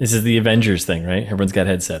is the Avengers thing, right? Everyone's got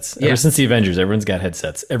headsets. Ever since the Avengers, everyone's got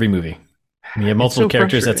headsets. Every movie. You have multiple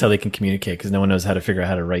characters, that's how they can communicate, because no one knows how to figure out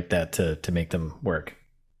how to write that to make them work.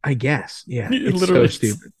 I guess. Yeah. It's literally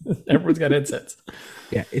so stupid. Everyone's got headsets.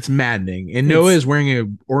 Yeah, it's maddening. And Noah is wearing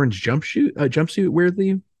an orange jumpsuit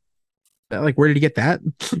weirdly. Like, where did he get that?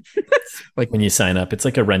 Like when you sign up, it's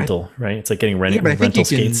like a rental, right? It's like getting rental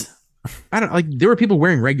skates. I don't like. There were people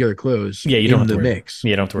wearing regular clothes. Yeah, you don't have to the wear, mix.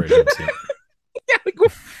 Yeah, you don't have to wear a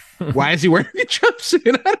jumpsuit. Why is he wearing a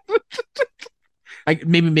jumpsuit?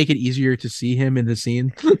 Maybe make it easier to see him in the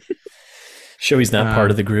scene. Show he's not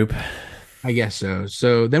part of the group. I guess so.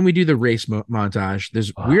 So then we do the race montage.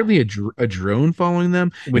 There's weirdly a drone following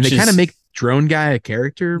them, and they kind of make drone guy a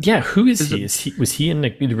character. Yeah, who is he? Was he in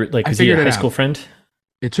like was he a high school friend?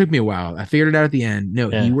 It took me a while. I figured it out at the end. No,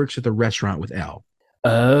 he works at the restaurant with Elle.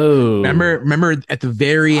 Oh, remember at the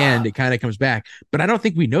very end, it kind of comes back, but I don't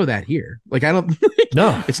think we know that here. Like, I don't,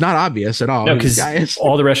 no, it's not obvious at all. No, because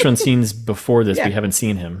all the restaurant scenes before this, we haven't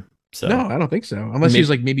seen him. So no, I don't think so. Unless he's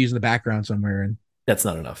like maybe he's in the background somewhere. And that's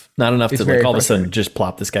not enough. Not enough to like all of a sudden just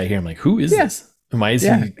plop this guy here. I'm like, who is this? And why is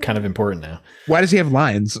he kind of important now? Why does he have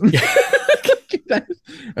lines?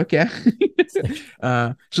 Okay.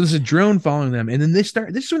 So there's a drone following them, and then this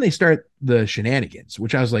is when they start the shenanigans,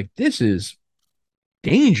 which I was like, this is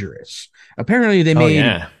dangerous. Apparently they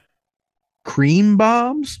made cream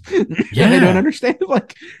bombs. I don't understand. They're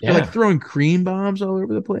like throwing cream bombs all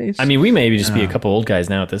over the place. I mean, we maybe just be a couple old guys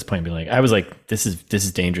now at this point, be like, I was like, this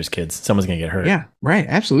is dangerous, kids. Someone's gonna get hurt. Yeah, right,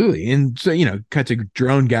 absolutely. And so cut to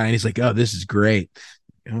drone guy, and he's like, oh, this is great.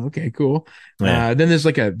 Okay, cool. Then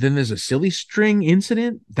there's a silly string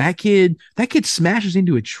incident. That kid smashes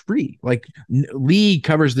into a tree. Like, Lee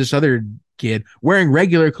covers this other kid wearing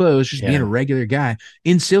regular clothes, just being a regular guy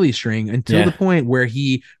in silly string until the point where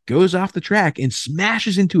he goes off the track and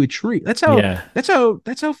smashes into a tree. That's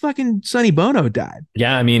how fucking Sonny Bono died.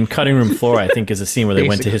 Yeah, I mean, cutting room floor, I think, is a scene where they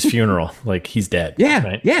went to his funeral. Like, he's dead. Yeah.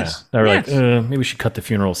 Right? Yes. They were like, maybe we should cut the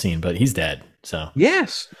funeral scene, but he's dead. So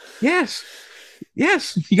yes,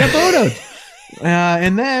 he got Bonoed.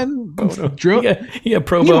 And then he got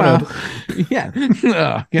pro bono.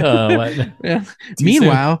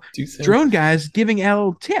 Meanwhile, drone guy's giving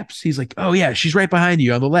Elle tips. He's like, oh yeah, she's right behind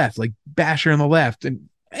you on the left. Like, bash her on the left. And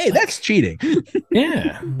hey, that's cheating.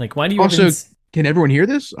 Yeah. Like, why do you also can everyone hear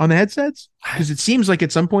this on the headsets? Because it seems like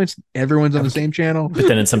at some points everyone's on the same channel. But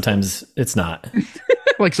then sometimes it's not.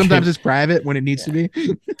 Like, sometimes it's private when it needs to be.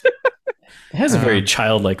 It has a very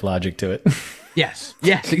childlike logic to it. Yes,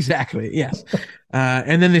 exactly. Yes.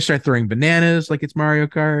 And then they start throwing bananas like it's Mario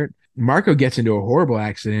Kart. Marco gets into a horrible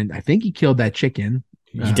accident. I think he killed that chicken.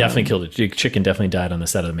 He definitely killed it. Chicken definitely died on the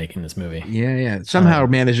set of making this movie. Yeah. Somehow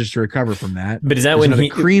manages to recover from that. But is that when he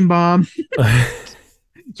cream bomb?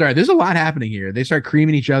 Sorry, there's a lot happening here. They start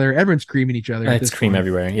creaming each other. Everyone's creaming each other. It's cream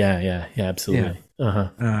everywhere. Yeah, absolutely.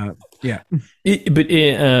 Yeah.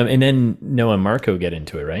 And then Noah and Marco get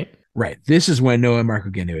into it, right? Right. This is when Noah and Marco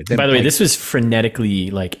get into it. By the way, this was frenetically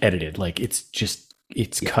edited. Like, it's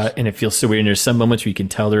cut and it feels so weird. And there's some moments where you can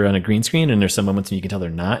tell they're on a green screen, and there's some moments when you can tell they're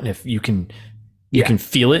not. And if you can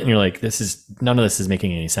feel it, and you're like, none of this is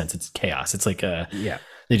making any sense. It's chaos. It's like they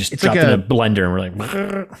just dropped in a blender, and we're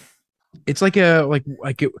like, it's like a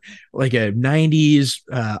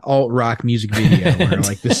 90s alt rock music video where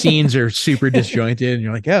like the scenes are super disjointed, and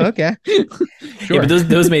you're like, oh, okay. Sure. Yeah, but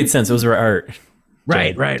those made sense. Those were art.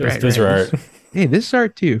 Right. Those are art. Hey, this is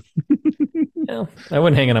art too. Yeah, I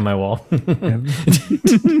wouldn't hang it on my wall.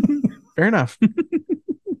 Fair enough.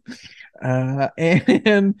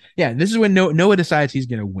 And this is when Noah decides he's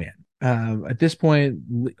going to win. At this point,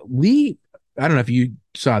 Lee, I don't know if you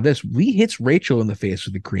saw this, Lee hits Rachel in the face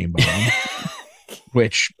with a cream bomb,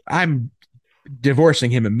 which I'm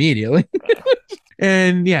divorcing him immediately.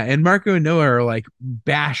 And Marco and Noah are like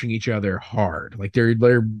bashing each other hard. Like they're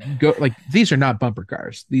these are not bumper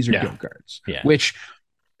cars. These are go-karts. Yeah. Which,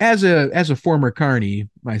 as a former carny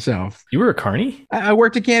myself, you were a carny? I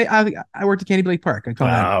worked at Candy Lake Park.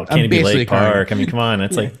 Candy Lake Park. I mean, come on,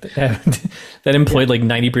 that's like that employed like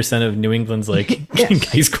 90% of New England's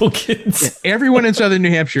high school kids. Yeah. Everyone in Southern New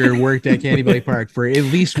Hampshire worked at Candy Lake Park for at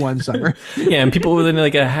least one summer. Yeah, and people within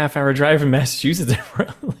like a half-hour drive from Massachusetts.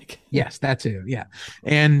 Yes, that too. Yeah,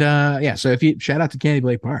 and so if you shout out to Candy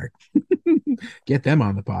Lake Park. Get them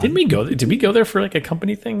on the pod. Didn't we go there? Did we go there for like a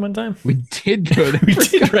company thing one time? We did go there. We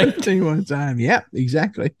did, right? One time. Yeah,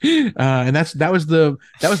 exactly. And that was the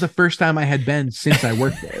first time I had been since I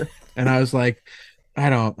worked there. And I was like,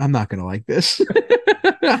 I'm not gonna like this.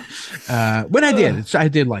 But I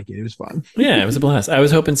did like it. It was fun. Yeah, it was a blast. I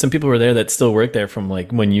was hoping some people were there that still work there from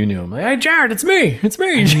like when you knew him. Like, hey, Jared, it's me.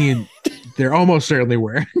 I mean, there almost certainly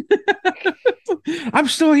were. I'm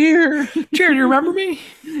still here. Jared, you remember me?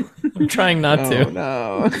 I'm trying not to.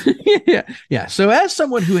 No. Yeah. So as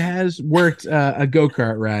someone who has worked a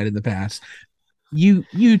go-kart ride in the past, you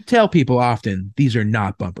tell people often these are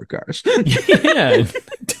not bumper cars. Yeah.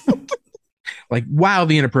 Like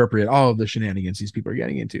wildly inappropriate, all of the shenanigans these people are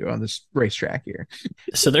getting into on this racetrack here.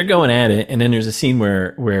 So they're going at it, and then there's a scene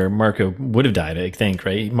where Marco would have died, I think,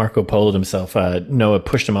 right? Marco poloed himself. Noah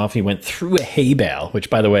pushed him off. He went through a hay bale, which,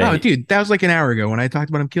 by the way... Oh, dude, that was like an hour ago when I talked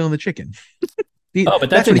about him killing the chicken. But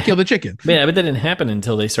that's when he killed the chicken. Yeah, but that didn't happen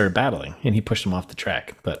until they started battling, and he pushed him off the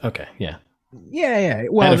track. But okay, yeah. Yeah.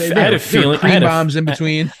 Well, I had a there were feeling. cream bombs in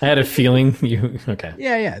between. I had a feeling you. Okay.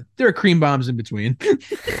 Yeah. There are cream bombs in between. Cream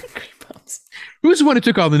bombs. Who's the one who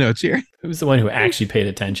took all the notes here? Who's the one who actually paid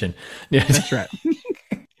attention? Yeah. That's right.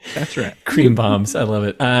 That's right. Cream bombs. I love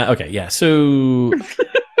it. Okay. Yeah. So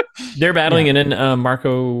they're battling, and then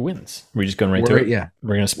Marco wins. We're just going right to it. Yeah.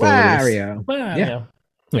 We're going to spoil Wario. Yeah.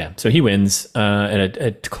 Yeah. So he wins at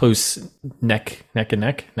a close neck and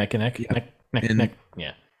neck.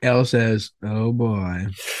 Yeah. Elle says, "Oh boy,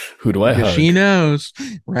 Who do I hug? she knows,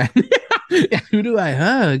 right? Who do I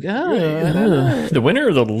hug? Oh, the winner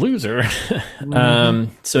or the loser?"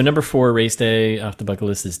 So number 4, race day off the bucket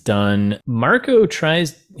list is done. Marco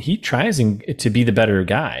tries to be the better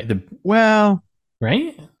guy. Well,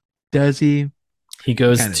 Right? does he? He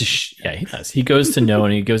goes to he does. He goes to Noah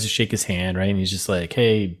and he goes to shake his hand, right? And he's just like,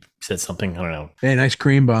 "Hey," said something, I don't know. Hey, nice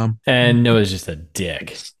cream bomb. And Noah's just a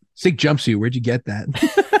dick. Sick jumpsuit. Where'd you get that?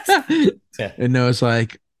 Yeah. And Noah's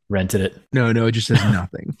like, rented it. No, it just says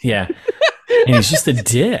nothing. Yeah. And he's just a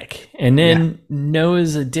dick. And then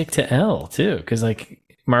Noah's a dick to Elle too. Because like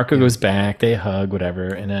Marco goes back, they hug, whatever.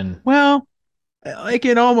 And then like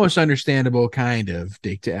an almost understandable kind of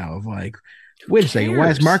dick to Elle. Like, wait a second, why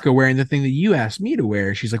is cares? Marco wearing the thing that you asked me to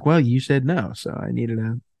wear? She's like, well, you said no, so I needed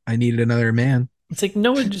another man. It's like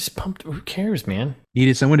Noah just pumped. Who cares, man?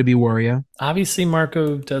 Needed someone to be Wario. Obviously,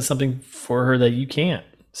 Marco does something for her that you can't.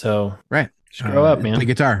 So Right. just grow up, man. Play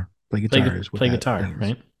guitar. Play guitar. Play guitar,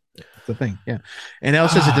 right? That's the thing. Yeah. And Elle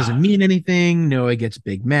says it doesn't mean anything. Noah gets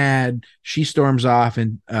big mad. She storms off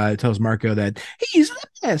and tells Marco that he's the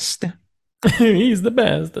best. He's the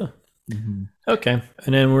best. Mm-hmm. Okay.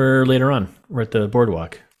 And then we're later on. We're at the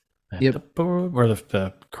boardwalk. Or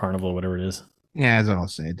the carnival, whatever it is. Yeah, that's all I'll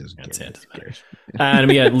say. It doesn't That's care. it. Doesn't matter. And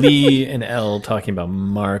we got Lee and Elle talking about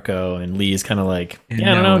Marco, and Lee's kind of like, And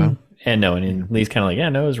I don't Noah. know. And Noah, and Lee's kind of like, yeah,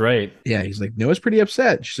 Noah's right. Yeah, he's like, Noah's pretty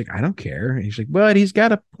upset. She's like, I don't care. And he's like, but he's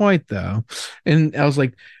got a point though. And I was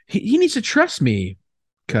like, he needs to trust me.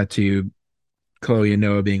 Cut to Chloe and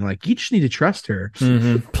Noah being like, you just need to trust her.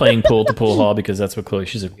 Mm-hmm. Playing pool to pool hall because that's what Chloe.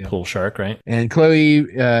 She's a pool shark, right? And Chloe,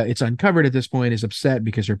 it's uncovered at this point, is upset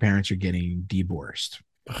because her parents are getting divorced.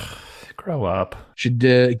 Grow up. She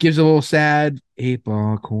gives a little sad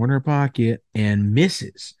 8-ball corner pocket and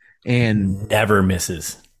misses. And Never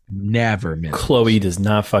misses. never misses. Chloe does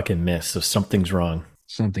not fucking miss, so something's wrong.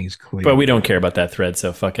 Something's clear. But we don't care about that thread,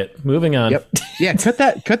 so fuck it. Moving on. Yep. Yeah, cut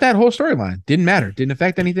that whole storyline. Didn't matter. Didn't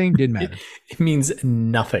affect anything. Didn't matter. It means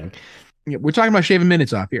nothing. Yeah, we're talking about shaving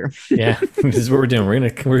minutes off here. Yeah, this is what we're doing.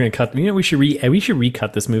 We're gonna cut. You know, we should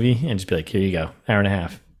recut this movie and just be like, here you go, hour and a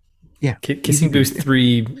half. Yeah, Kissing Booth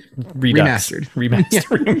 3 Remastered.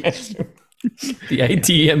 Remastered. The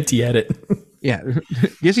ITMT edit. Yeah,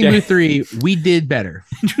 Kissing Booth 3. We did better.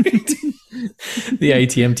 The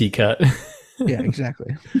ITMT cut. Yeah,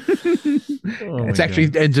 exactly. Oh It's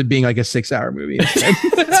actually ends up being like a 6-hour movie.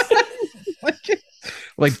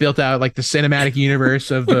 like built out like the cinematic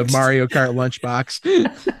universe of the Mario Kart lunchbox.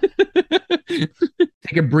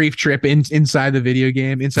 Take a brief trip inside the video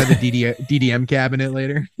game, inside the DDM cabinet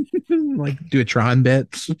later. Like do a Tron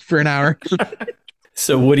bit for an hour.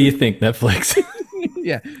 So what do you think, Netflix?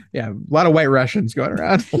 Yeah. A lot of white Russians going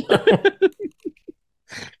around.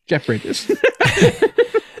 Jeff Bridges.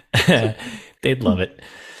 They'd love it.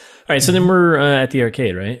 All right, so then we're at the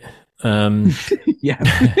arcade, right? Yeah.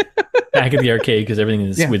 Back at the arcade because everything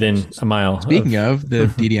is within a mile. Speaking of the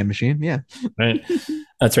DDM machine, yeah. Right.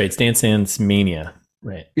 That's right. It's Dance Dance Mania.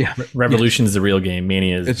 Right. Yeah. Revolution is the real game.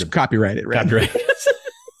 Mania is it's copyrighted, right? Copyright.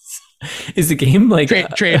 Is the game like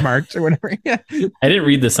trademarked or whatever? Yeah. I didn't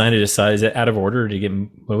read the sign. I just saw. Is it out of order to get?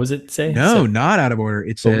 What was it say? No, not out of order.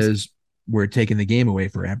 It says we're taking the game away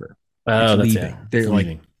forever. Oh, that's leaving. it. They're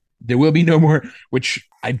like, there will be no more, which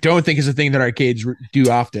I don't think is a thing that arcades do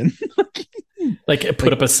often. Like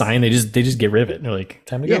put up a sign, they just get rid of it. And they're like,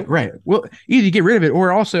 time to go. Right. Well, either you get rid of it,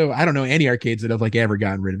 or also I don't know any arcades that have like ever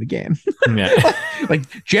gotten rid of a game. Yeah.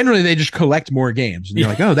 Like generally they just collect more games, and you're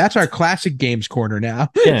like, oh, that's our classic games corner now.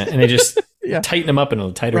 Yeah, and they just tighten them up in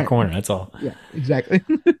a tighter corner. That's all. Yeah, exactly.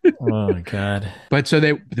 Oh my god! But so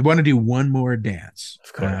they want to do one more dance.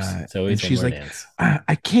 Of course. So she's like,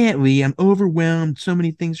 I can't, Lee. I'm overwhelmed. So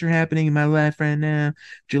many things are happening in my life right now.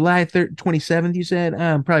 July 27th, you said?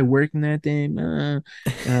 I'm probably working that day.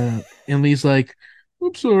 And Lee's like,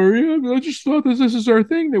 I'm sorry. I just thought this is our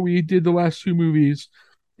thing that we did the last 2 movies.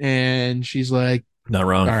 And she's like, not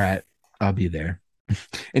wrong. All right, I'll be there.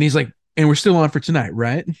 And he's like, and we're still on for tonight,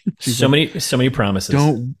 right? So many promises.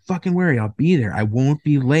 Don't fucking worry. I'll be there. I won't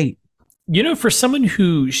be late. For someone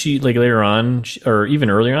who she like later on or even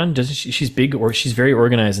earlier on, doesn't she's big or she's very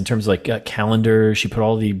organized in terms of like calendar. She put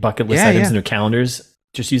all the bucket list items in her calendars.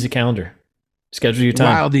 Just use a calendar. Schedule your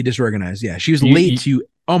time. Wildly disorganized. Yeah, she was late to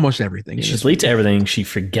almost everything. She's late to everything. She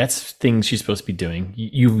forgets things she's supposed to be doing.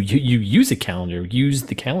 You use a calendar. Use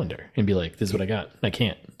the calendar and be like, "This is what I got. I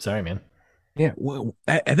can't. Sorry, man." Yeah, well,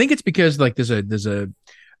 I think it's because like there's a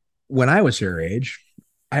when I was her age,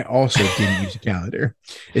 I also didn't use a calendar.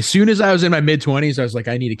 As soon as I was in my mid-20s, I was like,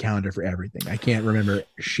 I need a calendar for everything. I can't remember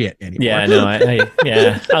shit anymore. Yeah, no,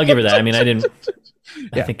 I'll give her that. I mean, I didn't.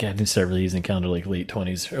 I think I didn't start really using calendar like late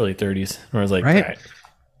 20s, early 30s, where I was like, right? All right.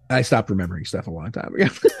 I stopped remembering stuff a long time ago.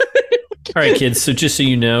 All right, kids. So just so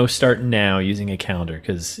you know, start now using a calendar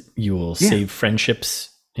because you will save friendships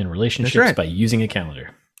and relationships by using a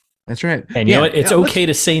calendar. That's right. And you know what? It's okay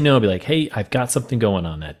to say no. Be like, hey, I've got something going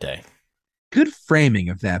on that day. Good framing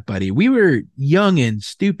of that, buddy. We were young and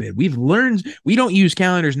stupid. We've learned we don't use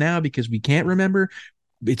calendars now because we can't remember.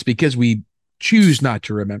 It's because we choose not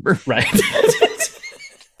to remember. Right.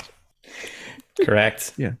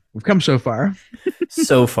 Correct. Yeah. We've come so far.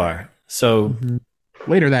 So far. So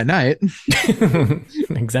later that night.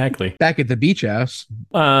 Exactly. Back at the beach house.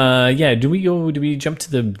 Yeah. Do we jump to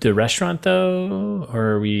the restaurant though? Or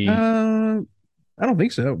are we I don't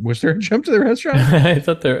think so. Was there a jump to the restaurant?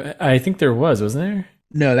 I think there was, wasn't there?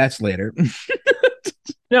 No, that's later.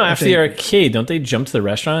 No, after the arcade, don't they jump to the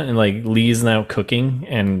restaurant and like Lee's now cooking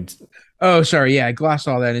and oh, sorry, yeah, I glossed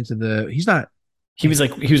all that into the he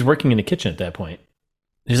was working in the kitchen at that point.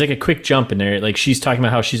 There's like a quick jump in there, like she's talking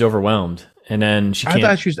about how she's overwhelmed and then she can't.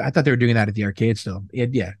 I thought they were doing that at the arcade still.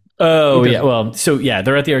 Yeah. Oh yeah, well, so yeah,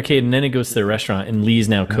 they're at the arcade and then it goes to the restaurant and Lee's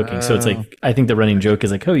now cooking. So it's like I think the running joke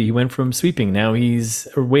is like, oh, he went from sweeping, now he's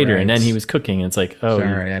a waiter, and then he was cooking. And it's like, oh,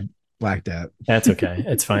 sorry, I blacked out. That's okay,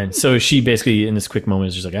 it's fine. So she basically in this quick moment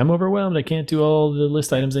is just like, I'm overwhelmed. I can't do all the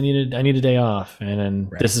list items. I need a day off. And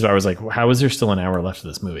then this is where I was like, how is there still an hour left of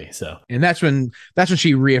this movie? So and that's when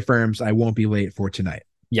she reaffirms, I won't be late for tonight.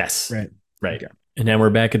 Yes, right. Okay. And then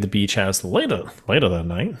we're back at the beach house later that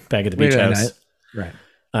night. Back at the beach house, right.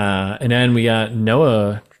 And then we got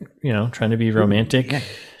Noah, trying to be romantic. Yeah.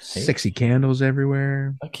 Sexy candles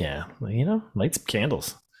everywhere. Fuck yeah. Light some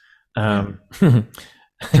candles. Trying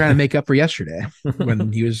to make up for yesterday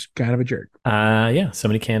when he was kind of a jerk. Yeah. So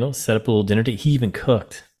many candles, set up a little dinner date. He even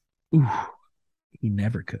cooked. Ooh, he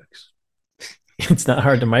never cooks. It's not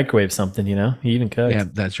hard to microwave something, He even cooked. Yeah,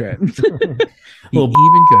 that's right. He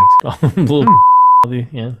even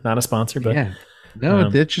cooked. Yeah, not a sponsor, but yeah. No,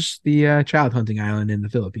 that's just the child hunting island in the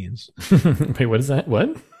Philippines. Wait, what is that?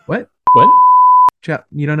 What?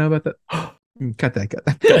 You don't know about that? Cut that.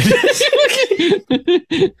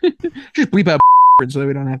 Just bleep out so that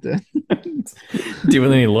we don't have to deal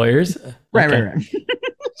with any lawyers. Right.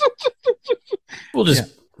 We'll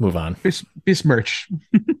just move on. Besmirch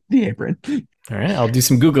the apron. All right, I'll do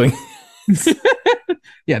some Googling.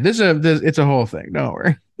 Yeah, it's a whole thing. Don't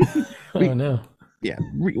worry. Oh no. Yeah,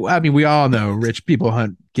 we all know rich people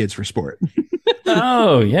hunt kids for sport.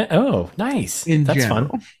 Oh yeah. Oh, nice. That's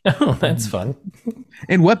fun. Oh, that's fun.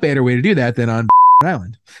 And what better way to do that than on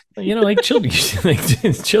island? Like children,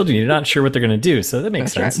 children, you're not sure what they're going to do, so that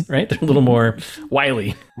makes sense, right? They're a little more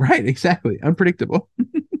wily. Right. Exactly. Unpredictable.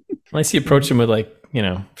 Unless you approach them with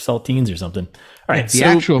saltines or something. All right. The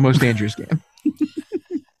actual most dangerous game.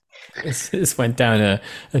 This went down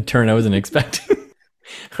a turn I wasn't expecting.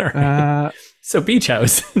 All right. So beach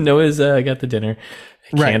house. Noah's got the dinner,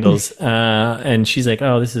 candles, and she's like,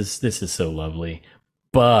 "Oh, this is so lovely,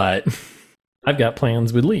 but I've got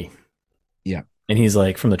plans with Lee." Yeah, and he's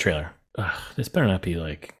like, from the trailer, "This better not be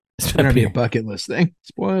like this better be a bucket list thing."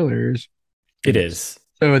 Spoilers. It is.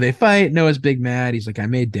 So they fight. Noah's big mad. He's like, "I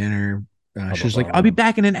made dinner." She's like, "I'll be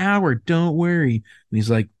back in an hour. Don't worry." And he's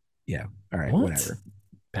like, "Yeah, all right, whatever."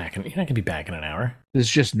 You're not gonna be back in an hour. There's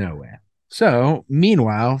just no way. So,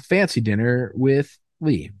 meanwhile, fancy dinner with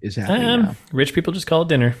Lee is happening now. Rich people just call it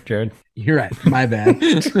dinner, Jared. You're right. My bad.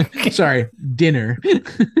 Sorry. Dinner.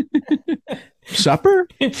 Supper?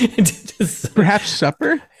 Perhaps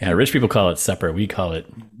supper? Yeah, rich people call it supper. We call it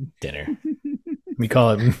dinner. We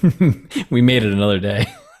call it, we made it another day.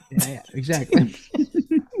 Yeah, exactly.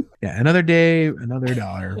 Yeah, another day, another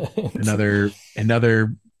dollar,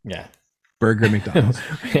 another burger at McDonald's.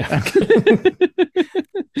 Yeah.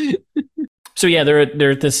 So yeah, they're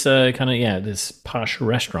at this this posh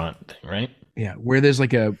restaurant thing, right? Yeah, where there's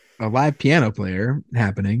like a live piano player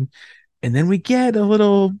happening, and then we get a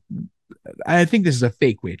little. I think this is a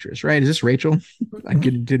fake waitress, right? Is this Rachel? I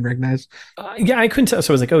didn't recognize. Yeah, I couldn't tell.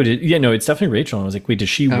 So I was like, oh, no, it's definitely Rachel. And I was like, wait, does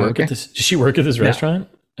she work at this? Does she work at this restaurant?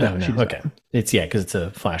 Oh, she no. does Okay. not. It's, because it's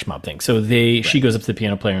a flash mob thing. So she goes up to the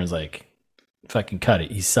piano player and is like, fucking cut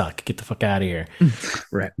it. You suck. Get the fuck out of here.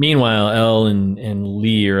 Right. Meanwhile, Elle and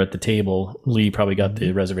Lee are at the table. Lee probably got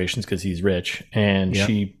the reservations because he's rich. And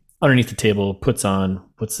she, underneath the table, puts on,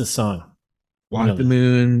 what's this song? Walk the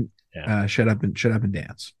Moon, Yeah. Shut Up and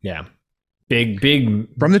Dance. Yeah. Big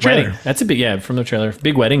from the trailer. Wedding. That's a big, from the trailer.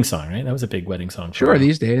 Big wedding song, right? That was a big wedding song. Sure,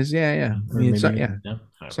 these days. Yeah. I mean, maybe,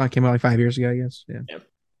 song came out like 5 years ago, I guess. Yeah.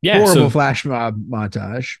 Yeah. Horrible flash mob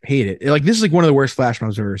montage. Hate it. Like, this is like one of the worst flash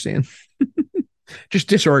mobs I've ever seen. Just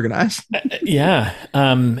disorganized. Yeah.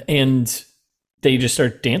 And they just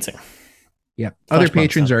start dancing. Yeah. Other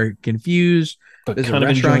patrons are confused. But there's a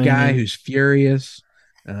restaurant guy who's furious.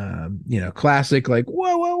 Classic, like,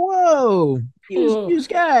 whoa. Use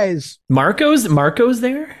guys. Marco's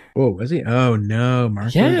there? Oh, was he? Oh no,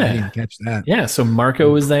 Marco. Yeah. I didn't catch that. Yeah, so Marco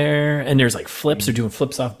was there, and there's like flips. They're doing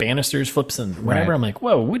flips off banisters, flips and whatever. Right. I'm like,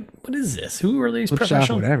 whoa, what is this? Who are these Flip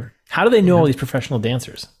professional? Shop, whatever. How do they know all these professional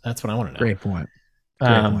dancers? That's what I want to know. Great point.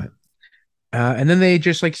 And then they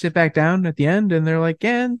just like sit back down at the end, and they're like,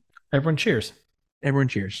 and everyone cheers. Everyone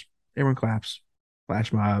claps.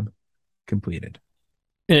 Flash mob completed.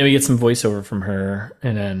 And then we get some voiceover from her,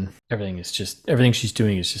 and then everything she's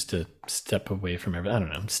doing is just a step away from everything. I don't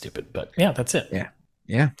know. I'm stupid, but yeah, that's it.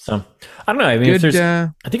 Yeah. So I don't know. I mean, if there's, I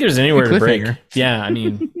think there's anywhere to break. Yeah, I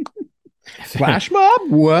mean, flash mob.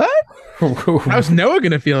 What? How's Noah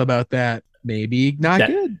gonna feel about that? Maybe not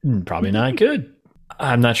good. Probably not good.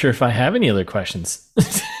 I'm not sure if I have any other questions.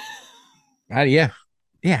 Yeah.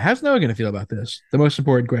 How's Noah gonna feel about this? The most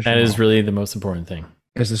important question. That is really the most important thing.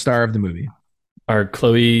 As the star of the movie. Are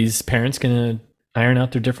Chloe's parents going to iron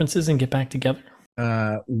out their differences and get back together?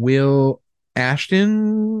 Will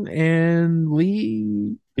Ashton and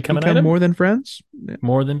Lee become more than friends?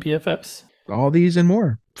 More than BFFs? All these and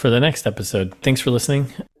more. For the next episode. Thanks for listening.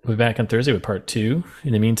 We'll be back on Thursday with part 2.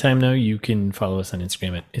 In the meantime, though, you can follow us on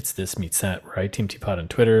Instagram at It's This Meets That, or ITeamTPod on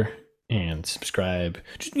Twitter, and subscribe.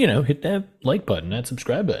 Just, hit that like button, that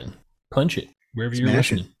subscribe button. Punch it wherever you're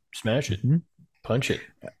listening. Smash it. Mm-hmm. Punch it.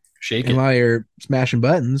 Shake it. And while you're smashing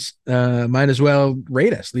buttons, might as well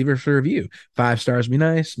rate us. Leave us a review. 5 stars would be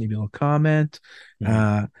nice. Maybe a little comment.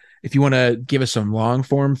 Mm-hmm. If you want to give us some long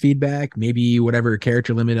form feedback, maybe whatever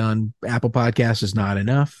character limit on Apple Podcasts is not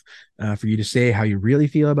enough for you to say how you really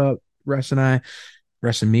feel about Russ and I.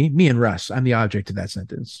 Russ and me and Russ. I'm the object of that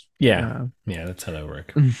sentence. Yeah. That's how that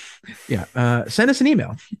works. Send us an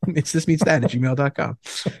email. It's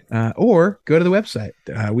thismeetsthat@gmail.com. Or go to the website.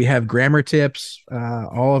 We have grammar tips,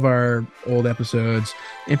 all of our old episodes,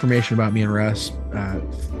 information about me and Russ,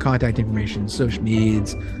 contact information, social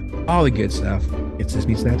medias, all the good stuff. It's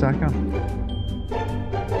thismeetsthat.com.